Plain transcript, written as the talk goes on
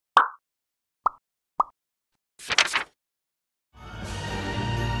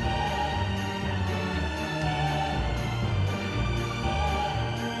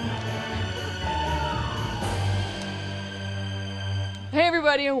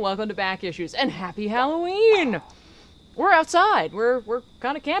everybody, and welcome to Back Issues, and happy Halloween! We're outside. We're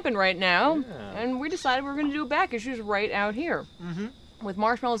kind of camping right now, and we decided we were going to do Back Issues right out here. With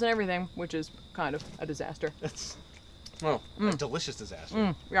marshmallows and everything, which is kind of a disaster. It's, well, a delicious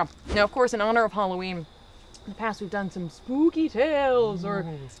disaster. Yeah. Now, of course, in honor of Halloween, in the past we've done some spooky tales, or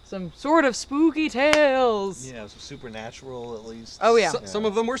some sort of spooky tales. Yeah, some supernatural at least. Oh, yeah. Some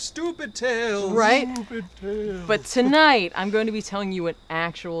of them were stupid tales. Right? Stupid tales. But tonight, I'm going to be telling you an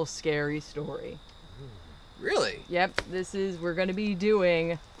actual scary story. Really? Yep, we're going to be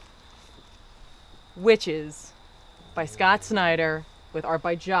doing Wytches by Scott Snyder with art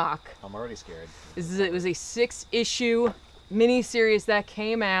by Jock. I'm already scared. It was a 6-issue miniseries that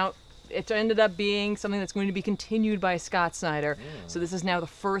came out. It ended up being something that's going to be continued by Scott Snyder. So this is now the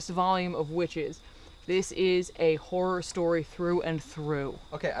first volume of Wytches. This is a horror story through and through.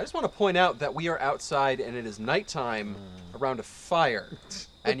 Okay, I just want to point out that we are outside and it is nighttime around a fire.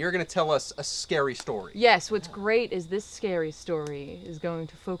 And you're going to tell us a scary story. Yes, what's great is this scary story is going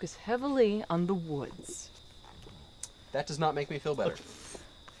to focus heavily on the woods. That does not make me feel better.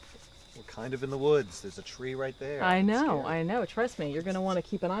 We're kind of in the woods. There's a tree right there. I know, It's scary. I know. Trust me, you're going to want to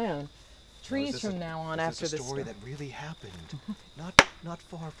keep an eye on trees Is this from now on is after this a this story stuff. that really happened. Not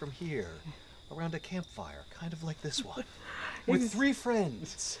far from here. Around a campfire, kind of like this one. With 3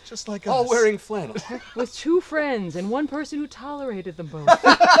 friends. Just like All us. wearing flannel. With 2 friends and 1 person who tolerated them both.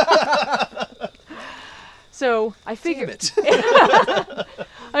 So I figure,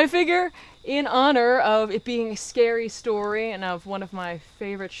 I figure, in honor of it being a scary story and of one of my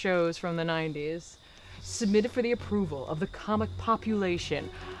favorite shows from the 90s, submitted for the approval of the comic population,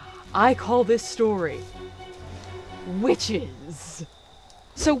 I call this story Wytches.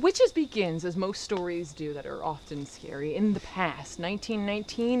 So Wytches begins, as most stories do that are often scary, in the past.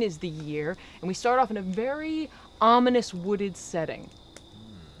 1919 is the year, and we start off in a very ominous wooded setting.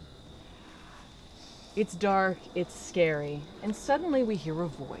 It's dark, it's scary, and suddenly we hear a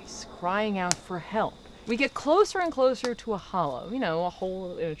voice crying out for help. We get closer and closer to a hollow, you know, a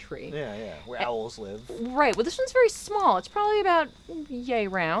hole in a tree. Yeah, where owls live. Right, well this one's very small. It's probably about yay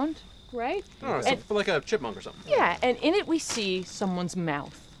round, right? Oh, it's like a chipmunk or something. Yeah, and in it we see someone's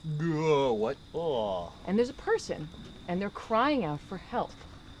mouth. What? Oh. And there's a person, and they're crying out for help.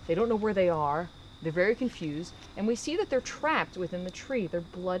 They don't know where they are. They're very confused, and we see that they're trapped within the tree. They're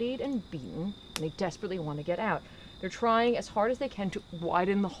bloodied and beaten, and they desperately want to get out. They're trying as hard as they can to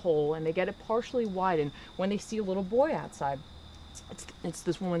widen the hole, and they get it partially widened when they see a little boy outside. It's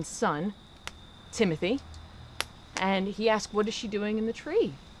this woman's son, Timothy, and he asks, what is she doing in the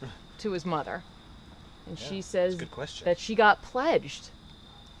tree, to his mother. And she says good question. that she got pledged,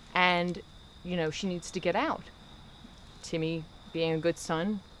 and, you know, she needs to get out. Timmy, being a good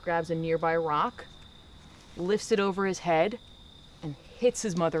son, grabs a nearby rock, lifts it over his head, and hits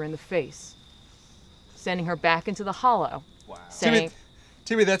his mother in the face, sending her back into the hollow. Wow. Saying,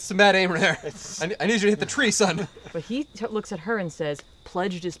 Timmy, that's some bad aim there. I need you to hit the tree, son. but he looks at her and says,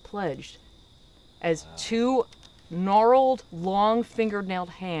 pledged is pledged, as 2 gnarled, long fingernailed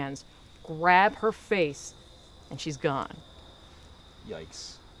hands grab her face, and she's gone.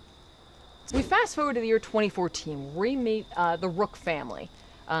 Yikes. We fast forward to the year 2014, where we meet the Rook family.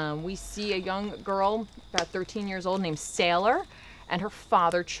 We see a young girl, about 13 years old, named Sailor, and her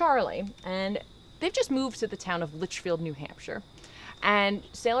father, Charlie. And they've just moved to the town of Litchfield, New Hampshire. And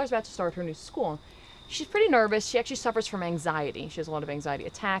Sailor's about to start her new school. She's pretty nervous. She actually suffers from anxiety. She has a lot of anxiety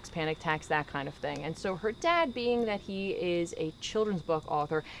attacks, panic attacks, that kind of thing. And so her dad, being that he is a children's book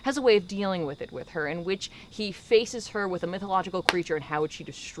author, has a way of dealing with it with her, in which he faces her with a mythological creature and how would she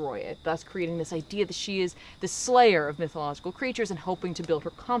destroy it, thus creating this idea that she is the slayer of mythological creatures and hoping to build her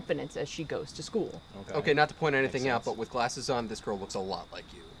confidence as she goes to school. Okay, not to point anything out, but with glasses on, this girl looks a lot like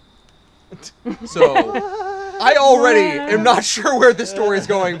you. So, I already am not sure where this story is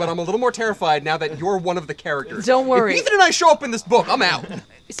going, but I'm a little more terrified now that you're one of the characters. Don't worry. If Ethan and I show up in this book, I'm out.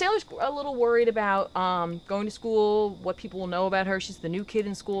 Sailor's a little worried about going to school, what people will know about her. She's the new kid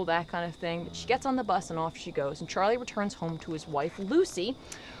in school, that kind of thing. But she gets on the bus and off she goes. And Charlie returns home to his wife, Lucy,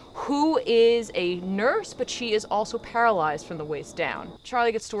 who is a nurse, but she is also paralyzed from the waist down.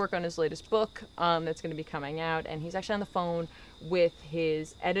 Charlie gets to work on his latest book that's going to be coming out, and he's actually on the phone with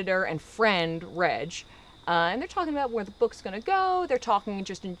his editor and friend, Reg. And they're talking about where the book's going to go. They're talking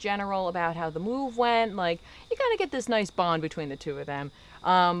just in general about how the move went. Like, you kind of get this nice bond between the two of them.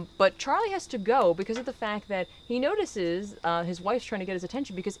 But Charlie has to go because of the fact that he notices his wife's trying to get his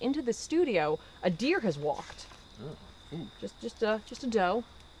attention, because into the studio, a deer has walked. Just a doe.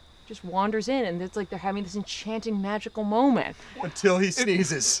 Just wanders in, and it's like they're having this enchanting, magical moment. Until he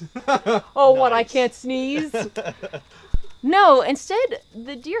sneezes. Oh, what, I can't sneeze? No, instead,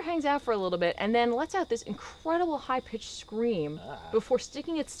 the deer hangs out for a little bit and then lets out this incredible high-pitched scream before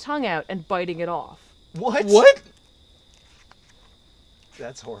sticking its tongue out and biting it off. What? What?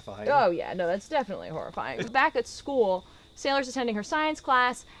 That's horrifying. Oh, yeah, no, that's definitely horrifying. Back at school, Sailor's attending her science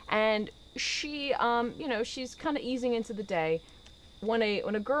class, and she, you know, she's kind of easing into the day when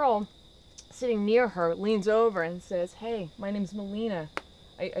a girl sitting near her leans over and says, "Hey, my name's Melina.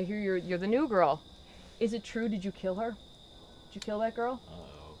 I hear you're the new girl. Is it true? Did you kill her? Did you kill that girl?"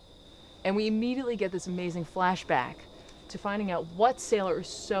 Uh-oh. And we immediately get this amazing flashback to finding out what Sailor is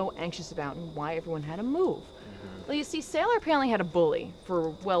so anxious about and why everyone had to move. Well, you see, Sailor apparently had a bully for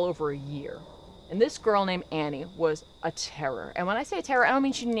well over a year. And this girl named Annie was a terror. And when I say a terror, I don't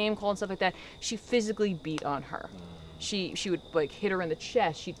mean she name called and stuff like that. She physically beat on her. She would like hit her in the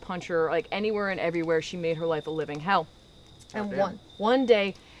chest. She'd punch her like anywhere and everywhere. She made her life a living hell. And one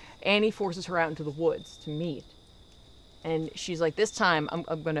day, Annie forces her out into the woods to meet. And she's like, "This time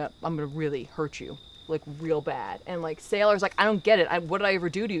I'm gonna really hurt you, like real bad." And like Sailor's like, "I don't get it. What did I ever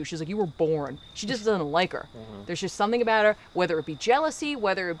do to you?" She's like, "You were born." She just doesn't like her. There's just something about her, whether it be jealousy,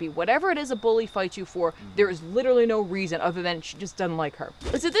 whether it be whatever it is a bully fights you for, there is literally no reason other than she just doesn't like her.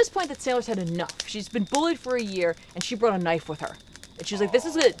 It's at this point that Sailor's had enough. She's been bullied for a year, and she brought a knife with her. And she's like, "This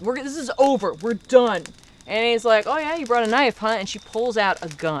is it. This is over. We're done." And he's like, "Oh yeah, you brought a knife, huh?" And she pulls out a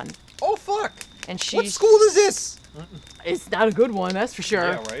gun. Oh, fuck. And What school is this? It's not a good one, that's for sure.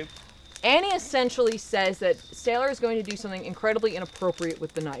 Yeah, right? Annie essentially says that Sailor is going to do something incredibly inappropriate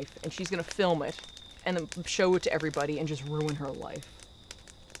with the knife, and she's going to film it and then show it to everybody and just ruin her life.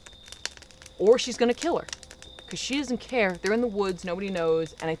 Or she's going to kill her, because she doesn't care. They're in the woods, nobody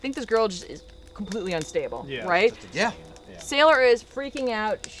knows, and I think this girl just is completely unstable, right? Yeah. Sailor is freaking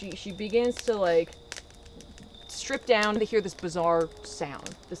out. She begins to like strip down. They hear this bizarre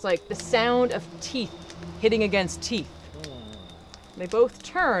sound. This like the sound of teeth hitting against teeth. They both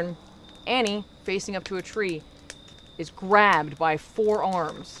turn. Annie, facing up to a tree, is grabbed by 4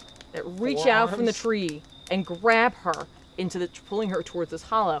 arms that reach out from the tree and grab her pulling her towards this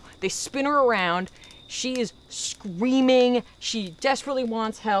hollow. They spin her around. She is screaming. She desperately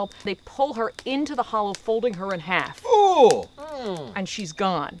wants help. They pull her into the hollow, folding her in half. Oh! And she's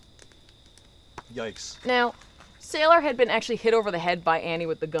gone. Yikes. Now, Sailor had been actually hit over the head by Annie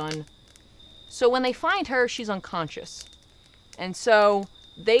with the gun. So when they find her, she's unconscious. And so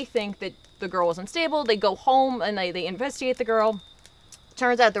they think that the girl was unstable. They go home and they investigate the girl.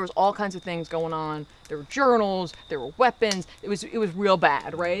 Turns out there was all kinds of things going on. There were journals, there were weapons. It was real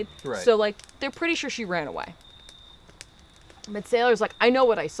bad, right? Right. So like they're pretty sure she ran away. But Sailor's like, "I know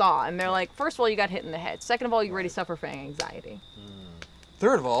what I saw." And they're like, "First of all, you got hit in the head. Second of all, you already suffer from anxiety."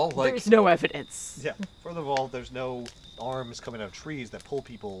 Third of all, like... There's no evidence. Yeah. Further of all, there's no arms coming out of trees that pull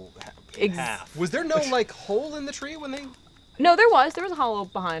people in half. Was there no, like, hole in the tree when they... No, there was a hollow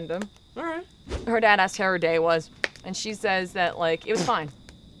behind them. All right. Her dad asked how her day was, and she says that like it was fine.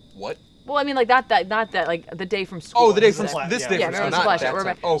 What? Well, I mean, like not that, like the day from school. Oh, the day from Flash- this yeah. day Yeah, from remember school, it was not a flashback. that We're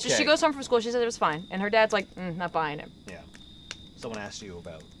time. back. So she goes home from school. She says it was fine, and her dad's like, "Not buying it." Yeah. Someone asked you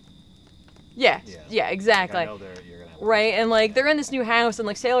about. Yeah, exactly. Like, I know you're gonna have Right, and like they're in this new house, and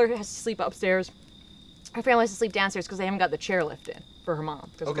like Sailor has to sleep upstairs. Her family has to sleep downstairs because they haven't got the chairlift in for her mom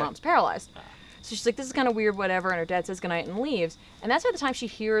because her mom's paralyzed. So she's like, "This is kind of weird, whatever." And her dad says goodnight and leaves. And that's at the time she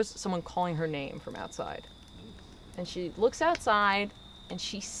hears someone calling her name from outside. And she looks outside, and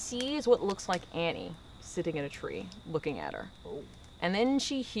she sees what looks like Annie sitting in a tree, looking at her. Oh. And then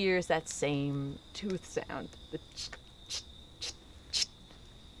she hears that same tooth sound.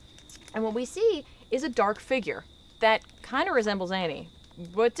 And what we see is a dark figure that kind of resembles Annie,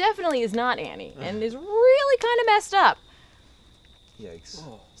 but definitely is not Annie, and is really kind of messed up. Yikes.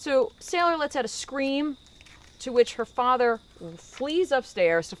 So Sailor lets out a scream, to which her father flees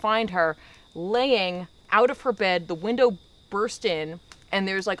upstairs to find her laying out of her bed. The window burst in, and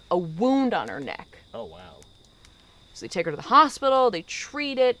there's like a wound on her neck. Oh, wow. So they take her to the hospital, they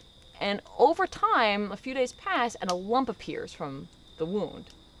treat it, and over time, a few days pass, and a lump appears from the wound.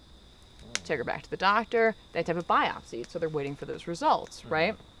 Take her back to the doctor, they have to have a biopsy, so they're waiting for those results,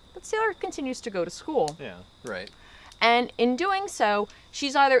 right? But Sailor continues to go to school. Yeah. Right. And in doing so,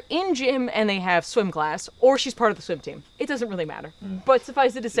 she's either in gym and they have swim class, or she's part of the swim team. It doesn't really matter. But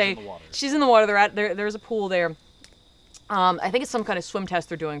suffice it to say, in the water. she's in the water. There's a pool there. I think it's some kind of swim test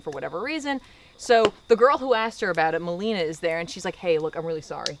they're doing for whatever reason. So the girl who asked her about it, Melina, is there, and she's like, "Hey, look, I'm really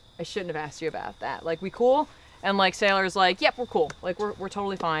sorry. I shouldn't have asked you about that. Like, we cool?" And like Sailor's like, "Yep, we're cool. Like, we're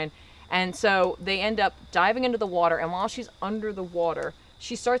totally fine." And so they end up diving into the water, and while she's under the water,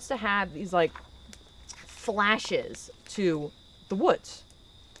 she starts to have these like flashes to the woods.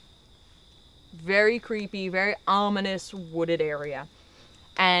 Very creepy, very ominous wooded area.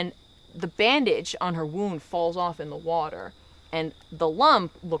 And the bandage on her wound falls off in the water. And the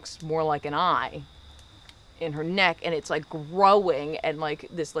lump looks more like an eye in her neck, and it's like growing, and like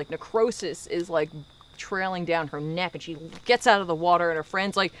this like necrosis is like trailing down her neck, and she gets out of the water, and her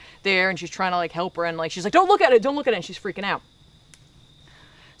friend's like there, and she's trying to like help her, and like she's like, don't look at it, and she's freaking out.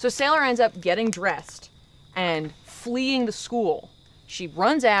 So Sailor ends up getting dressed and fleeing the school. She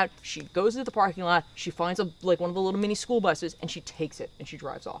runs out, she goes into the parking lot, she finds like one of the little mini school buses, and she takes it and she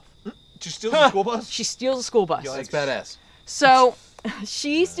drives off. She steals the school bus? She steals a school bus. That's badass. So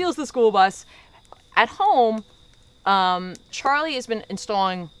she steals the school bus. At home, Charlie has been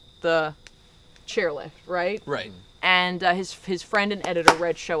installing the chairlift, right? Right. And his friend and editor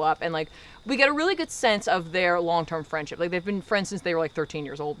Red show up, and like we get a really good sense of their long-term friendship. Like they've been friends since they were like 13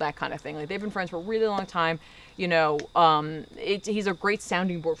 years old, that kind of thing. Like they've been friends for a really long time. You know, he's a great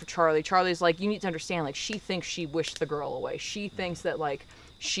sounding board for Charlie. Charlie's like, you need to understand, like she thinks she wished the girl away. She thinks that like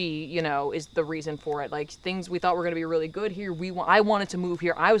she, you know, is the reason for it. Like things we thought were going to be really good here. I wanted to move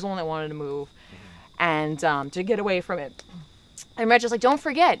here. I was the one that wanted to move, and to get away from it. And Red's just like, don't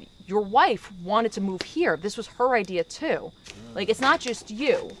forget, your wife wanted to move here. This was her idea too. Like, it's not just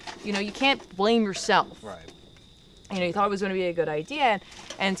you. You know, you can't blame yourself. Right. You know, you thought it was going to be a good idea.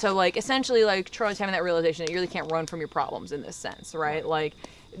 And so, like, essentially, like, Charlie's having that realization that you really can't run from your problems in this sense, right? Like,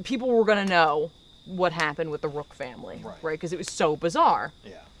 people were going to know what happened with the Rook family, right? Because it was so bizarre.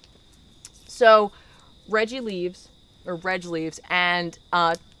 Yeah. So, Reg leaves, and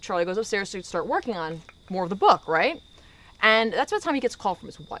Charlie goes upstairs to start working on more of the book, right? And that's about the time he gets a call from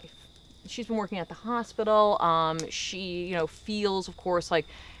his wife. She's been working at the hospital. She, you know, feels, of course, like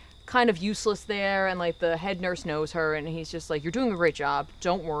kind of useless there, and like the head nurse knows her, and he's just like, you're doing a great job.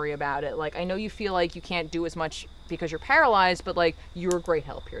 Don't worry about it. Like, I know you feel like you can't do as much because you're paralyzed, but like, you're a great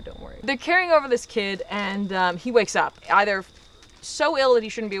help here. Don't worry. They're carrying over this kid, and he wakes up either so ill that he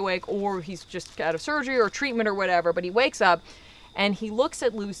shouldn't be awake, or he's just out of surgery or treatment or whatever, but he wakes up. And he looks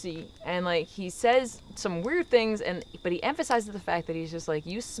at Lucy, and like he says some weird things, but he emphasizes the fact that he's just like,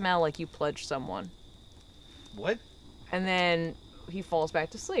 you smell like you pledged someone. What? And then he falls back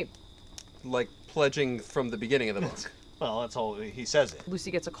to sleep. Like pledging from the beginning of the book. Well, that's all he says it.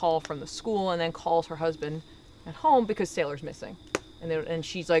 Lucy gets a call from the school, and then calls her husband at home because Sailor's missing. And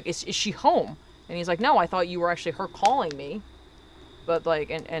she's like, is she home? And he's like, no, I thought you were actually her calling me. But like,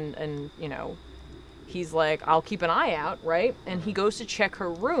 and you know, he's like, I'll keep an eye out, right? And he goes to check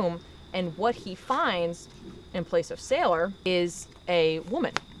her room, and what he finds in place of Sailor is a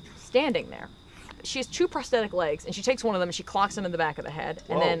woman standing there. She has 2 prosthetic legs, and she takes one of them and she clocks him in the back of the head.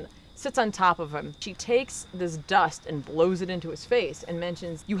 Whoa. And then sits on top of him. She takes this dust and blows it into his face and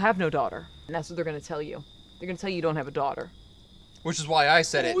mentions, you have no daughter. And that's what they're going to tell you. They're going to tell you don't have a daughter. Which is why I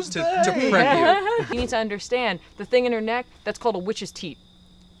said it, Who's to that? prep you. You need to understand, the thing in her neck, that's called a witch's teat.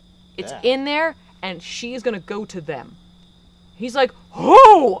 It's Yeah. in there, and she is going to go to them. He's like,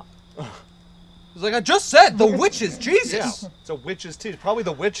 who? It's like I just said, the witches, Jesus. Yeah. It's a witch's teeth. Probably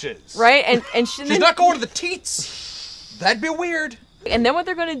the witches. Right? And She's not going to the teats. That'd be weird. And then what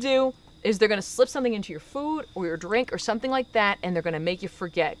they're going to do is they're going to slip something into your food or your drink or something like that, and they're going to make you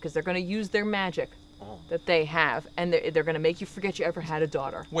forget, because they're going to use their magic that they have, and they're going to make you forget you ever had a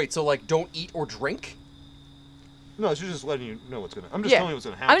daughter. Wait, so like don't eat or drink? No, she's just letting you know what's gonna. I'm just telling you what's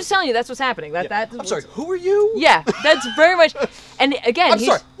gonna happen. I'm just telling you that's what's happening. I'm sorry, who are you? Yeah, that's very much. And again, I'm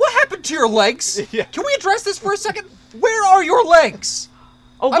sorry, what happened to your legs? Yeah. Can we address this for a second? Where are your legs?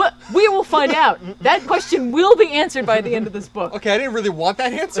 Oh, we will find out. That question will be answered by the end of this book. Okay, I didn't really want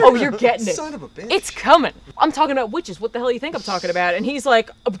that answer. Oh, you're getting it. Son of a bitch. It's coming. I'm talking about witches. What the hell do you think I'm talking about? And he's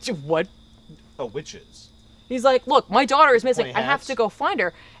like, what? Oh, witches. He's like, look, my daughter is missing. Pointy I have hats. to go find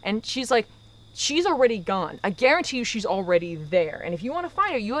her. And she's like, she's already gone. I guarantee you she's already there. And if you want to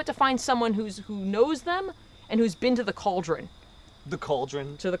find her, you have to find someone who knows them and who's been to the cauldron. The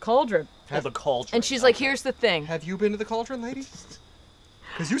cauldron. To the cauldron. The cauldron. And she's like, here's the thing. Have you been to the cauldron, lady?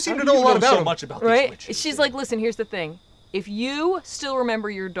 Because you seem How to do know you a lot about so them. much about Right? these witches. She's like, listen, here's the thing. If you still remember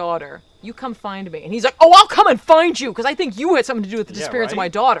your daughter, you come find me. And he's like, oh, I'll come and find you, because I think you had something to do with the disappearance of my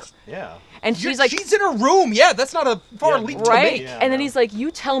daughter. Yeah. And she's like, she's in her room. Yeah, that's not a far Yeah, leap right? to make. Yeah, And then no. he's like,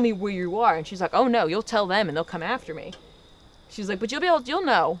 you tell me where you are. And she's like, oh no, you'll tell them and they'll come after me. She's like, but you'll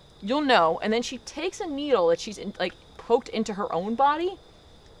know. And then she takes a needle that she's poked into her own body,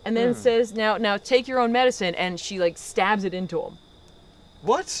 and then says, now take your own medicine. And she like stabs it into him.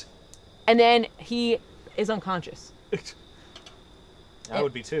 What? And then he is unconscious. I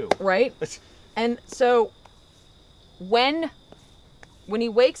would be too. Right? And so when he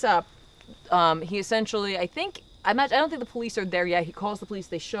wakes up, he essentially, I think I don't think the police are there yet. He calls the police.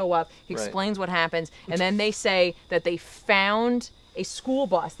 They show up. He Right. explains what happens, and then they say that they found a school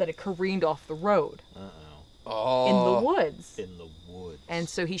bus that had careened off the road Oh. in the woods, In the woods. and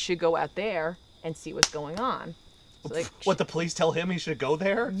so he should go out there and see what's going on. So, like, What, the police tell him he should go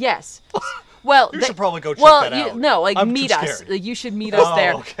there? yes. Well, You should probably go check that out. No, like I'm meet too us. scared. Like, you should meet us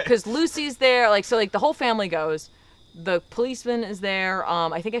there okay. because Lucy's there. Like so, like the whole family goes. The policeman is there.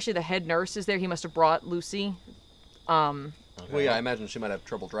 I think actually the head nurse is there. He must have brought Lucy. Well, yeah, I imagine she might have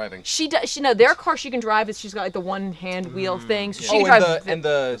trouble driving. She does. Their car she can drive is she's got like the one hand wheel thing. So she Oh, can drive. and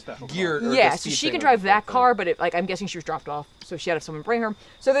the gear. Or Yeah, the so speed she thing can of drive the that thing. car, but I'm guessing she was dropped off, so she had to have someone bring her.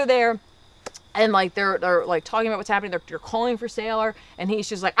 So they're there, and like they're like talking about what's happening. They're calling for Sailor, and he's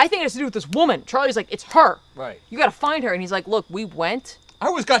just like, I think it has to do with this woman. Charlie's like, it's her. Right. You got to find her. And he's like, look, we went. I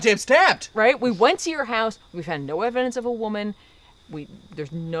was goddamn stabbed. Right? We went to your house. We found no evidence of a woman.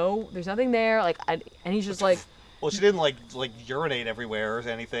 There's nothing there. Like, and he's just like, Well, she didn't like urinate everywhere or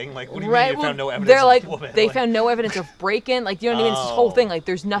anything. Like, what do you right? mean you Well, found no evidence they're of like, a woman? they Like- found no evidence of break-in. Like, you know what I mean? It's this whole Oh, thing. Like,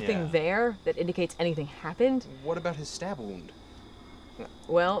 there's nothing yeah. there that indicates anything happened. What about his stab wound?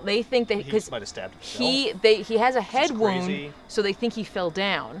 Well, they think that He because might have stabbed himself. he has a head wound, crazy. so they think he fell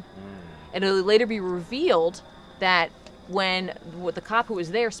down. And it'll later be revealed that when the cop who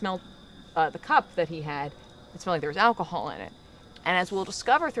was there smelled the cup that he had, it smelled like there was alcohol in it. And as we'll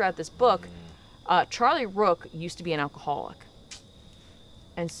discover throughout this book, Charlie Rook used to be an alcoholic.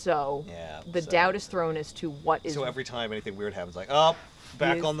 And so Yeah, the so- doubt is thrown as to what is... So every time anything weird happens, like, oh,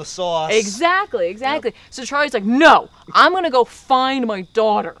 back Yes. on the sauce. Exactly. So Charlie's like, no, I'm going to go find my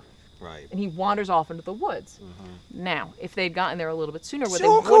daughter. Right. And he wanders off into the woods. Now, if they'd gotten there a little bit sooner,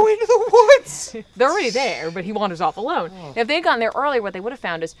 Don't go into the woods. they're already there, but he wanders off alone. If they'd gotten there earlier, what they would have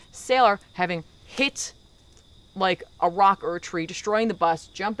found is Sailor having hit like a rock or a tree, destroying the bus,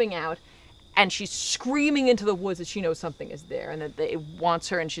 jumping out, and she's screaming into the woods that she knows something is there and that it wants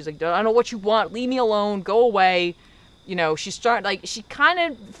her. And she's like, I don't know what you want. Leave me alone. Go away. You know, she kind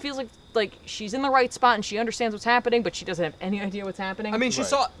of feels like she's in the right spot and she understands what's happening, but she doesn't have any idea what's happening. I mean, she Right.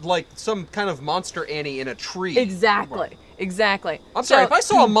 saw like some kind of monster Annie in a tree. Exactly. I'm sorry, if I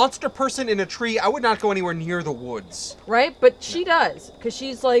saw a monster person in a tree, I would not go anywhere near the woods. Right? But she does, because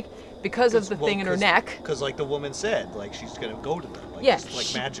she's like, because of the thing in her neck, Because, like the woman said, like she's gonna go to them. Like, Yeah, it's, like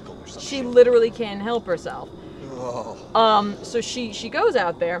she- magical or something. she literally can't help herself. Oh. So she goes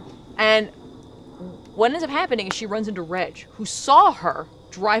out there, and what ends up happening is she runs into Reg, who saw her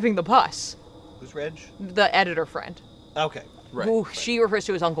driving the bus, Who's Reg? the editor friend, Okay. Right. who she refers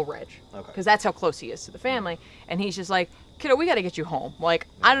to as Uncle Reg, Okay. because that's how close he is to the family. And he's just like, kiddo, we got to get you home. Like,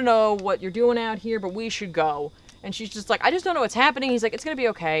 I don't know what you're doing out here, but we should go. And she's just like, I just don't know what's happening. He's like, it's going to be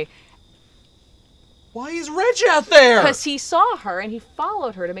okay. Why is Reg out there? Because he saw her and he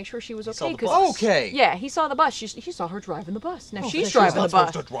followed her to make sure she was saw okay. the 'cause- bus. Okay. Yeah, he saw the bus. He saw her driving the bus. Now she's She's driving not the bus.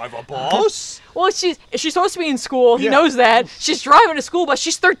 supposed to drive a bus. Well, she's supposed to be in school. He Yeah. knows that. She's driving a school bus.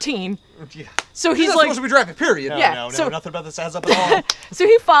 She's 13. Yeah. So He's he's not like, supposed to be driving, period. No, Yeah, no, so- nothing about this adds up at all. so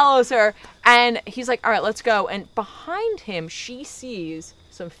he follows her and he's like, all right, let's go. And behind him, she sees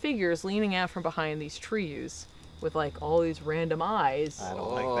some figures leaning out from behind these trees with like all these random eyes. I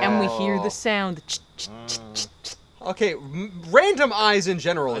don't like that. And we hear the sound. Okay, random eyes in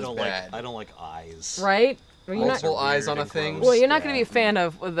general I is don't bad. like. I don't like eyes. Right? Well, you're not, Multiple eyes on a and thing. gross. well, you're not going to Yeah. be a fan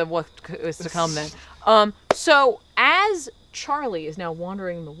of what is to come then. So as Charlie is now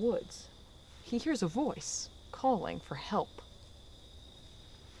wandering in the woods, he hears a voice calling for help.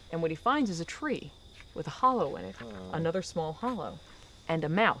 And what he finds is a tree with a hollow in it, another small hollow, and a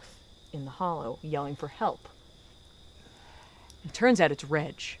mouth in the hollow yelling for help. It turns out it's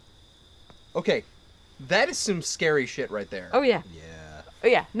Reg. Okay, that is some scary shit right there. Oh yeah. Yeah. Oh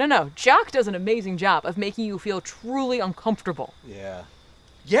yeah. No. Jock does an amazing job of making you feel truly uncomfortable. Yeah.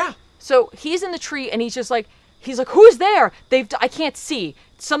 Yeah. So he's in the tree and he's like, who's there? I can't see.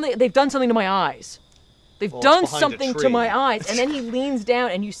 They've done something to my eyes. They've Well, it's done behind a something to tree. my eyes. And then he leans down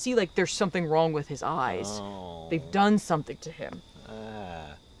and you see like there's something wrong with his eyes. Oh. They've done something to him.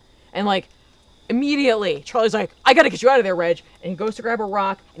 Ah. And like immediately Charlie's like, I gotta get you out of there, Reg. And he goes to grab a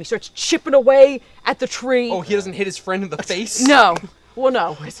rock and he starts chipping away at the tree. Oh, he doesn't hit his friend in the face? No. Well,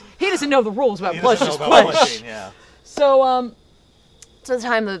 no. He doesn't know the rules about He punch doesn't is know about punch. punching, yeah. So the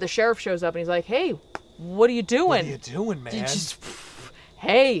time the sheriff shows up and he's like, hey, what are you doing? What are you doing, man? You just,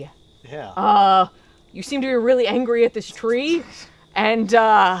 hey, Yeah. you seem to be really angry at this tree, and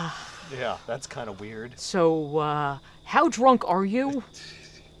Yeah. That's kind of weird. so how drunk are you?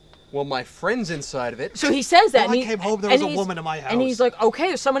 Well, my friend's inside of it. So he says that. When and I came home, there and was a he's- woman in my house. And he's like, okay,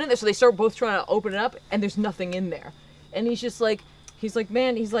 there's someone in there. So they start both trying to open it up, and there's nothing in there. And he's just like,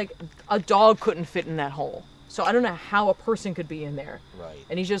 man, he's like, a dog couldn't fit in that hole. So I don't know how a person could be in there. Right.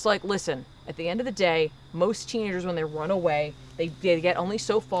 And he's just like, listen, at the end of the day, most teenagers, when they run away, they get only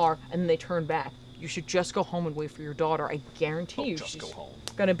so far, and then they turn back. You should just go home and wait for your daughter. I guarantee you just go home.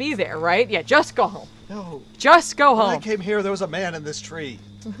 Gonna be there, right? Yeah, just go home. No. Just go When home. I came here, there was a man in this tree.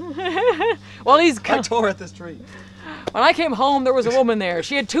 Well, I tore at this tree. When I came home, there was a woman there.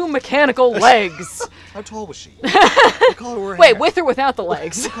 She had 2 mechanical legs. How tall was she? What color were her Wait, hair? with or without the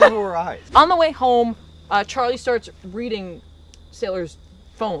legs? What color were her eyes? On the way home, Charlie starts reading Sailor's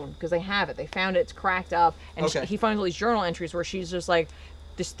phone because they have it. They found it. It's cracked up, and he finds all these journal entries where she's just like,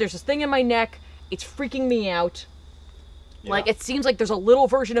 "There's this thing in my neck. It's freaking me out. Yeah. Like, it seems like there's a little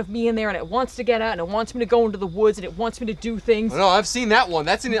version of me in there, and it wants to get out, and it wants me to go into the woods, and it wants me to do things." No, I've seen that one.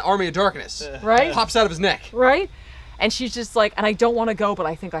 That's in the Army of Darkness. Right? Pops out of his neck. Right? And she's just like, and I don't want to go, but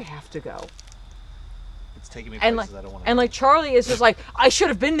I think I have to go. It's taking me And places like, I don't want to and go. like Charlie is just like, I should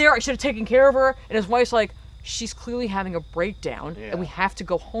have been there. I should have taken care of her. And his wife's like, she's clearly having a breakdown, and we have to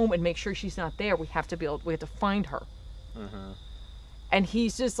go home and make sure she's not there. We have to find her. Mm-hmm. And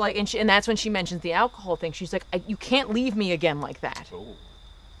he's just like, and that's when she mentions the alcohol thing. She's like, you can't leave me again like that. Ooh.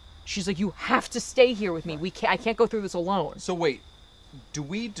 She's like, you have to stay here with me. I can't go through this alone. So wait, do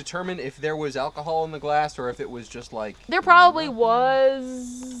we determine if there was alcohol in the glass or if it was just like... There probably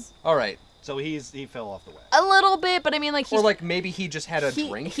was... All right. So he fell off the wagon. A little bit, but I mean, like... Or like maybe he just had a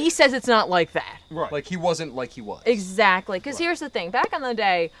drink? He says it's not like that. Right. Like he wasn't like he was. Exactly. Because here's the thing. Back in the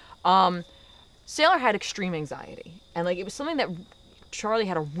day, Sailor had extreme anxiety. And like it was something that Charlie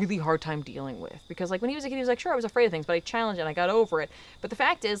had a really hard time dealing with. Because like when he was a kid, he was like, sure, I was afraid of things, but I challenged it and I got over it. But the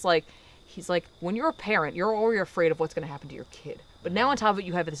fact is, like, he's like, when you're a parent, you're already afraid of what's going to happen to your kid. But now on top of it,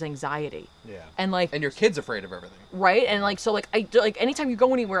 you have this anxiety. Yeah. And like... And your kid's afraid of everything. Right? And like, so like, anytime you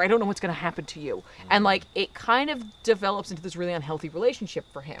go anywhere, I don't know what's going to happen to you. And like, it kind of develops into this really unhealthy relationship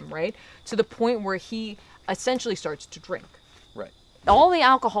for him, right? To the point where he essentially starts to drink. Right. All the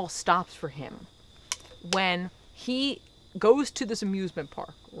alcohol stops for him when he goes to this amusement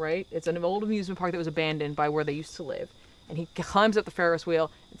park, right? It's an old amusement park that was abandoned by where they used to live. And he climbs up the Ferris wheel,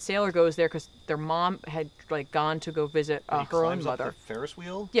 and Sailor goes there because their mom had like gone to go visit her own mother. Up the Ferris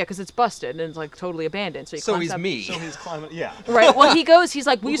wheel? Yeah, because it's busted and it's like totally abandoned. So he's up. me. So he's climbing. Yeah. Right. Well, he goes. He's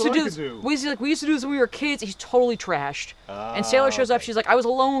like, we used to Look do what I this. could do. We used to do this when we were kids. He's totally trashed. And Sailor shows up. She's like, I was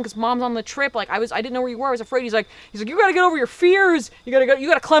alone because Mom's on the trip. Like I didn't know where you were. I was afraid. He's like, you gotta get over your fears. You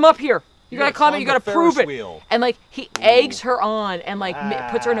gotta climb up here. You gotta climb it. You gotta prove it. Wheel. And like he eggs her on and like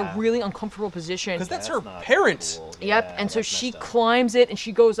puts her in a really uncomfortable position. Because that's her parent. Cool. Yep. Yeah, And so that's she messed up. climbs it and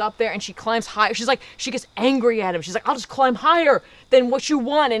she goes up there and she climbs high. She's like, she gets angry at him. She's like, I'll just climb higher than what you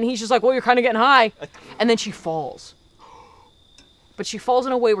want. And he's just like, well, you're kind of getting high. And then she falls. But she falls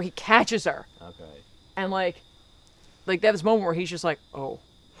in a way where he catches her. Okay. And like they have this moment where he's just like, oh.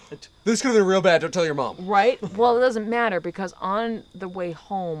 This could have been real bad. Don't tell your mom. Right? Well, it doesn't matter because on the way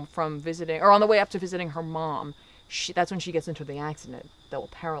home from visiting, or on the way up to visiting her mom, that's when she gets into the accident that will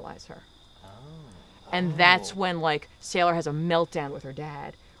paralyze her. And that's when, like, Sailor has a meltdown with her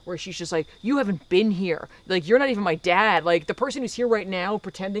dad, where she's just like, you haven't been here. Like, you're not even my dad. Like, the person who's here right now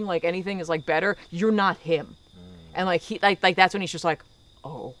pretending like anything is, like, better, you're not him. And, like, that's when he's just like,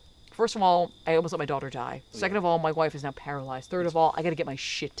 oh. First of all, I almost let my daughter die. Second of all, my wife is now paralyzed. Third of all, I gotta get my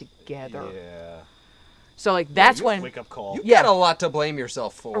shit together. Yeah. So, like, that's when... Wake up call. You got a lot to blame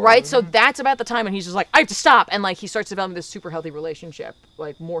yourself for. Right? So that's about the time when he's just like, I have to stop. And, like, he starts developing this super healthy relationship,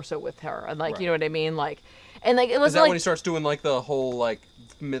 like, more so with her. And, like, you know what I mean? Like, and, like, it wasn't Is that like... when he starts doing, like, the whole, like,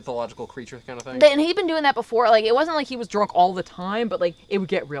 mythological creature kind of thing? And he'd been doing that before. Like, it wasn't like he was drunk all the time, but, like, it would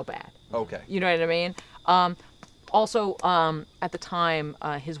get real bad. Okay. You know what I mean? Also, at the time,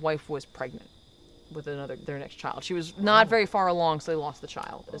 his wife was pregnant with their next child. She was not very far along, so they lost the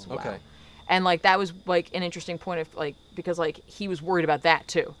child as well. Okay. And, like, that was, like, an interesting point of, like, because, like, he was worried about that,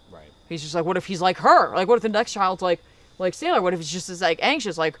 too. Right. He's just like, what if he's like her? Like, what if the next child's like Sailor? What if he's just as, like,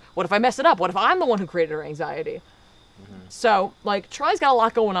 anxious? Like, what if I mess it up? What if I'm the one who created her anxiety? So, like, Charlie's got a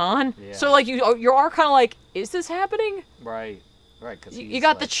lot going on. Yeah. So, like, you are kind of like, is this happening? Right. Right. Because You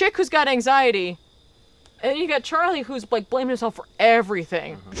got the chick who's got anxiety, and you got Charlie who's, like, blaming himself for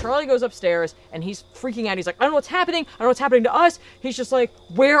everything. Charlie goes upstairs, and he's freaking out. He's like, I don't know what's happening. I don't know what's happening to us. He's just like,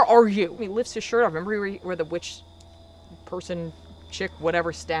 where are you? He lifts his shirt off. Remember where the witch person, chick,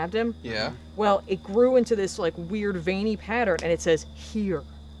 whatever, stabbed him? Yeah. Well, it grew into this, like, weird veiny pattern, and it says, here.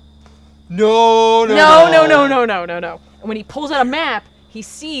 No. No. And when he pulls out a map, he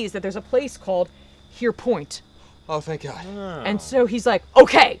sees that there's a place called Here Point. Oh, thank God. And so he's like,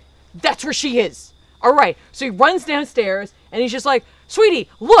 okay, that's where she is. All right. So he runs downstairs, and he's just like, sweetie,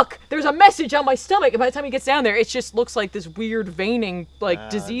 look, there's a message on my stomach. And by the time he gets down there, it just looks like this weird veining, like,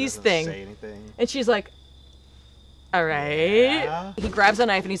 disease doesn't thing. Say anything. And she's like, All right. Yeah. He grabs a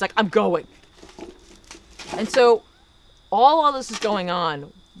knife and he's like, I'm going. And so all this is going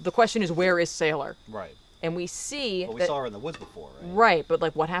on. The question is, where is Sailor? Right. And we see Well, we that, saw her in the woods before, right? right, but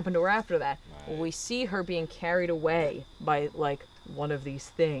like what happened to her after that? Right. Well, we see her being carried away by like one of these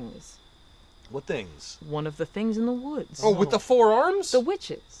things. What things? One of the things in the woods. Oh, with the 4 arms? The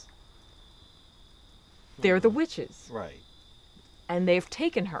witches. They're the witches. Right. And they've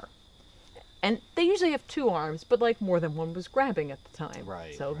taken her. And they usually have 2 arms, but like more than one was grabbing at the time.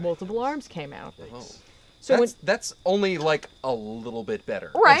 Right, So right. multiple arms came out. Oh. So That's only like a little bit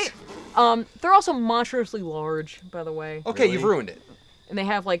better. right. They're also monstrously large, by the way. Okay, Really? you've ruined it. And they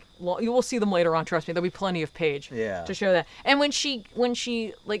have like you will see them later on. Trust me, there'll be plenty of page Yeah. to show that. And when she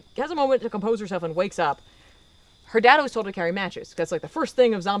like has a moment to compose herself and wakes up, her dad always told her to carry matches. 'Cause that's like the first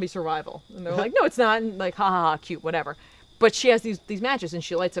thing of zombie survival. And they're like, no, it's not. And like, ha ha ha, cute, whatever. But she has these matches, and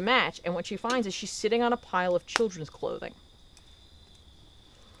she lights a match. And what she finds is she's sitting on a pile of children's clothing.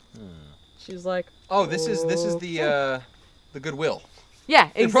 She's like, Oh, this is the Goodwill. yeah,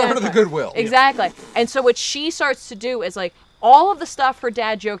 exactly. In front of the Goodwill. Exactly. And so what she starts to do is like all of the stuff her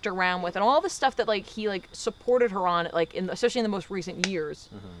dad joked around with, and all the stuff that like he like supported her on, like especially in the most recent years,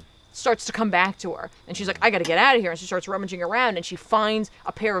 starts to come back to her. And she's like, I got to get out of here. And she starts rummaging around, and she finds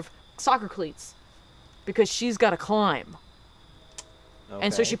a pair of soccer cleats because she's got to climb.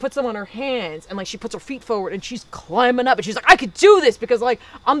 And so Okay. she puts them on her hands, and like she puts her feet forward, and she's climbing up, and she's like, I could do this because like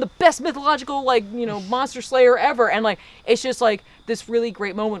I'm the best mythological like monster slayer ever. And like it's just like this really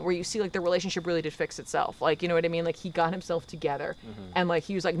great moment where you see like their relationship really did fix itself. Like, you know what I mean? Like he got himself together, and like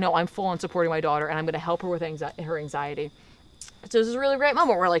he was like, no, I'm full on supporting my daughter, and I'm gonna help her with her anxiety. So this is a really great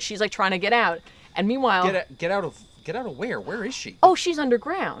moment where like she's like trying to get out, and meanwhile, Get out of where? Where is she? oh, she's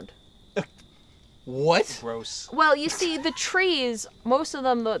underground. What? Gross. Well, you see, the trees, most of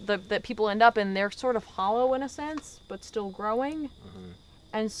them that people end up in, they're sort of hollow in a sense, but still growing.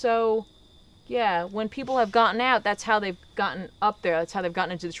 And so, yeah, when people have gotten out, that's how they've gotten up there. That's how they've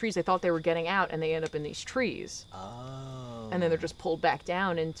gotten into the trees. They thought they were getting out, and they end up in these trees. Oh. And then they're just pulled back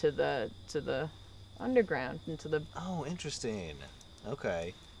down into the underground, into the... Oh, interesting.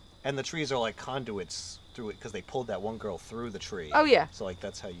 Okay. And the trees are like conduits through it because they pulled that one girl through the tree. Oh, yeah. So like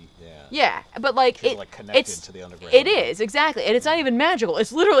that's how you. Yeah. Yeah, but like Trees are, like, connected it's to the underground. It is, exactly. And it's not even magical.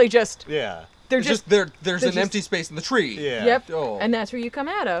 It's literally just... Yeah. They're It's just... there's they're an just- empty space in the tree. Yeah. Yep. Oh. And that's where you come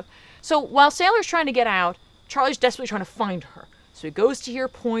out of. So while Sailor's trying to get out, Charlie's desperately trying to find her. So he goes to your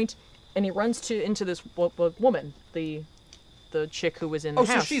point, and he runs into this woman, the chick who was in the Oh,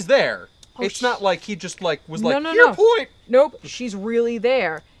 house. so she's there. Oh, It's not like he just like was like, no, your no. point. Nope, she's really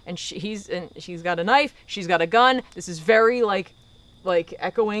there, and she's got a knife. She's got a gun. This is very like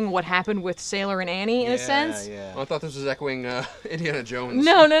echoing what happened with Sailor and Annie in a sense. Yeah. Oh, I thought this was echoing Indiana Jones.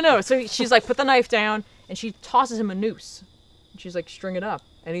 No. So she's like, put the knife down, and she tosses him a noose. And she's like, string it up,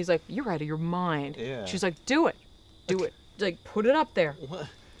 and he's like, you're out of your mind. Yeah. She's like, do it. Like, put it up there. What?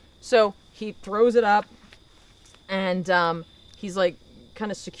 So he throws it up, and he's like kind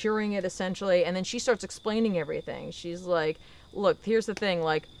of securing it essentially, and then she starts explaining everything. She's like, look, here's the thing,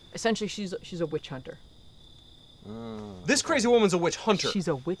 like essentially she's a witch hunter. This crazy woman's a witch hunter. She's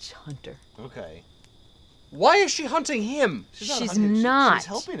a witch hunter. Okay. Why is she hunting him? She's hunting- not. She's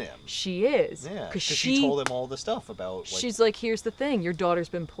helping him. She is. Yeah. Because she told him all the stuff about. Like, she's like, here's the thing, your daughter's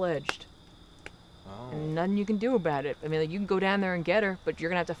been pledged. Oh. And nothing you can do about it. I mean, like, you can go down there and get her, but you're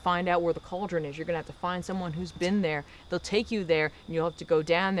going to have to find out where the cauldron is. You're going to have to find someone who's been there. They'll take you there, and you'll have to go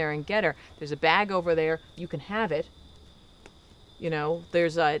down there and get her. There's a bag over there. You can have it. You know,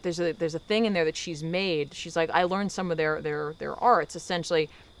 there's a thing in there that she's made. She's like, I learned some of their arts. Essentially,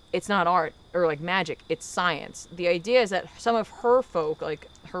 it's not art or like magic. It's science. The idea is that some of her folk, like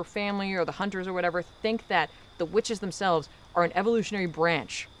her family or the hunters or whatever, think that the witches themselves are an evolutionary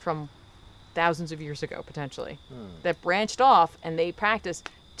branch from thousands of years ago, potentially, that branched off, and they practice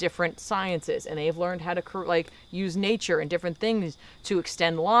different sciences, and they've learned how to use nature and different things to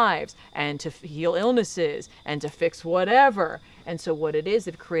extend lives and to heal illnesses and to fix whatever. And so what it is,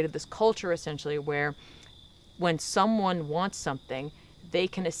 they've created this culture essentially where when someone wants something, they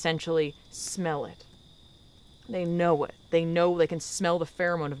can essentially smell it. They know it. They know, they can smell the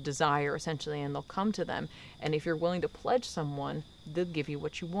pheromone of desire essentially, and they'll come to them. And if you're willing to pledge someone, they'll give you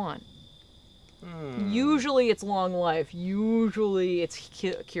what you want. Usually it's long life. Usually it's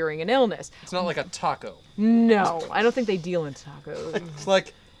curing an illness. It's not like a taco. No, I don't think they deal in tacos. It's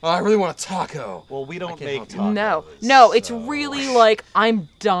like, oh, I really want a taco. Well, we don't can't make help it. tacos. No, it's so- really like, I'm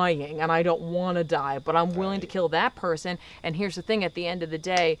dying and I don't want to die, but I'm willing to kill that person. And here's the thing, at the end of the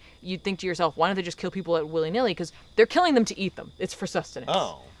day, you'd think to yourself, why don't they just kill people at willy-nilly? Because they're killing them to eat them. It's for sustenance.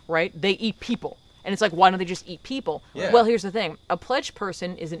 Oh. Right? They eat people. And it's like, why don't they just eat people? Yeah. Well, here's the thing. A pledged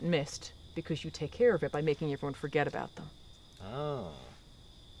person isn't missed because you take care of it by making everyone forget about them. Oh.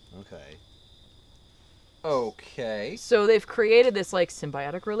 Okay. Okay. So they've created this like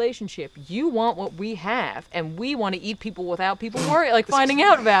symbiotic relationship. You want what we have, and we want to eat people without people finding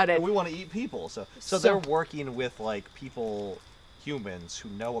out about it. And we want to eat people. So So- they're working with like humans who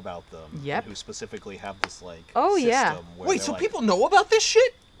know about them. Yep. And who specifically have this like Oh, system yeah. where Wait, they're, so like, people know about this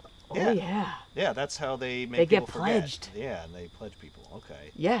shit? Yeah. Oh yeah. Yeah, that's how they make They get people forget. pledged. Yeah, and they pledge people.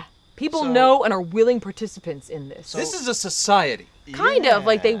 Okay. Yeah. People So- know and are willing participants in this. This is a society. Kind of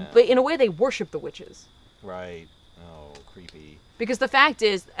like Yeah. they in a way they worship the witches. Right. Oh, creepy. Because the fact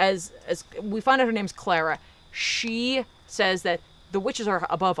is, as we find out her name's Clara, she says that the witches are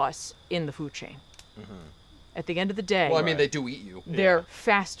above us in the food chain. At the end of the day, Well, I mean, they do eat you. they're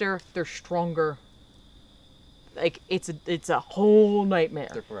faster, they're stronger. Like it's a whole nightmare.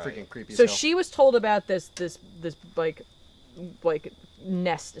 They're Right. freaking creepy So as hell. she was told about this like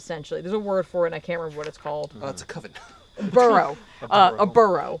nest essentially. There's a word for it, and I can't remember what it's called. It's a coven. Burrow. A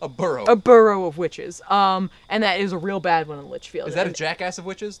burrow. A burrow. A burrow of witches. And that is a real bad one in Litchfield. Is that a And- jackass of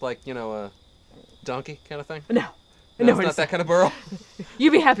witches? Like, you know, a donkey kind of thing? No. No, No, it's not it's that kind of burrow.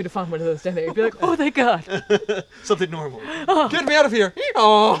 You'd be happy to find one of those down there. You'd be like, oh, thank God. Something normal. Get me out of here.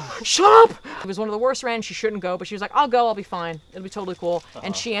 Oh. Shut up! It was one of the worst ran. She shouldn't go, but she was like, I'll go. I'll be fine. It'll be totally cool.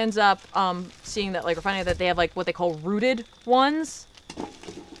 And she ends up seeing that, like, or finding out that they have, like, what they call rooted ones.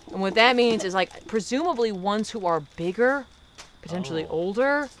 And what that means is, like, presumably ones who are bigger, potentially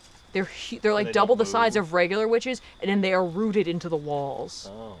older. They're like they double don't the size move. of regular witches, and then they are rooted into the walls.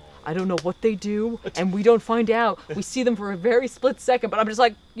 Oh. I don't know what they do, and we don't find out. We see them for a very split second, but I'm just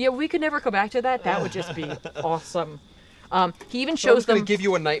like, yeah, we could never come back to that. That would just be awesome. He even So I'm shows just going them. to give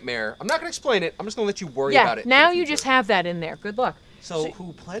you a nightmare. I'm not going to explain it. I'm just going to let you worry Yeah, about it. now in the you future. just have that in there. Good luck. So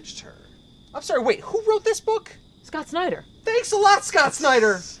who pledged her? I'm sorry, wait, who wrote this book? Scott Snyder. Thanks a lot, Scott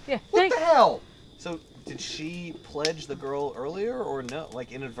Snyder. Yeah. What the hell? So did she pledge the girl earlier or no?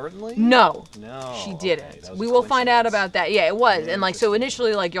 Like inadvertently? No. No. She okay, didn't. that was We a will find out coincidence. about that. Yeah, it was. And like, so Interesting.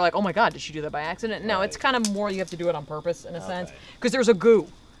 initially, like, you're like, oh my God, did she do that by accident? No, it's Right. kind of more you have to do it on purpose in a sense. Okay. Because there's a goo.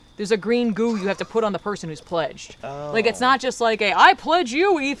 There's a green goo you have to put on the person who's pledged. Like, it's Oh. not just like a, I pledge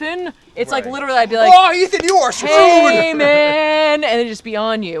you, Ethan. It's like Right. literally, I'd be like, Oh, Ethan, you are screwed. hey, man. And it'd just be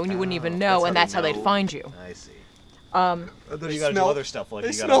on you, and you wouldn't even know. And that's they how they'd know. find you. I see. Um, And then you gotta smell- do other stuff like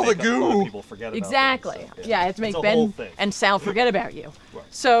they you gotta smell the make other goo. people forget about exactly. things, so, Yeah, I have to make It's a whole Ben thing. and Sal forget about you. Right.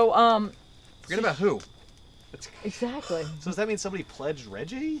 So, Forget about who? exactly. So does that mean somebody pledged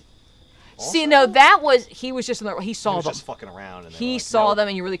Reggie? See, no, that was, he was just in the, he He saw was them. just fucking around. And they He were like, saw "No." them,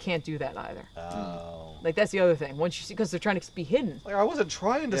 and you really can't do that either. Oh. Like, that's the other thing. Once you see, because they're trying to be hidden. Like I wasn't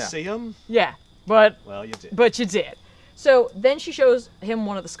trying to Yeah. see him. Yeah, but Well, you did. you did. So then she shows him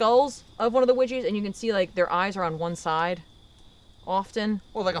one of the skulls of one of the witches, and you can see like their eyes are on one side, often,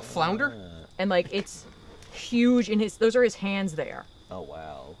 Oh, like a flounder? and like it's huge in his. Those are his hands there. Oh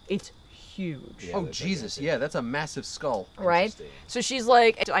wow. It's huge. Yeah, Oh, that's Jesus. okay. Yeah, that's a massive skull. Right? Interesting. So she's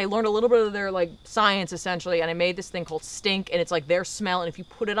like, I learned a little bit of their like science essentially, and I made this thing called stink, and it's like their smell, and if you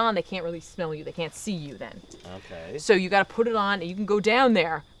put it on, they can't really smell you, they can't see you then. Okay. So you got to put it on, and you can go down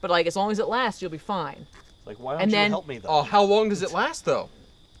there, but like as long as it lasts, you'll be fine. Like why don't and you then- help me though? Oh, how long does it last, though?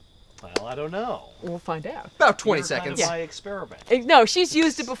 Well, I don't know. We'll find out. About 20 You're seconds. Kind of my experiment. No, she's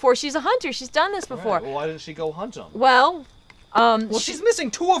used it before. She's a hunter. She's done this before. Right, well, why didn't she go hunt him? Well, Well, she's missing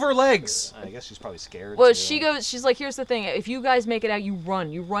 2 of her legs. I guess she's probably scared. well, too. she goes. She's like, here's the thing. If you guys make it out, you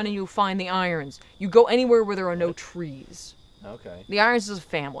run. You run and you find the irons. You go anywhere where there are no trees. Okay. The irons is a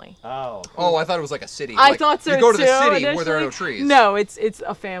family. Oh. Oh, I thought it was like a city. I Like, thought so You go to too, the city where there are no initially. trees. No, it's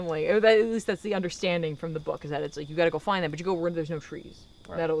a family. At least that's the understanding from the book. Is that it's like you got to go find them, but you go where there's no trees.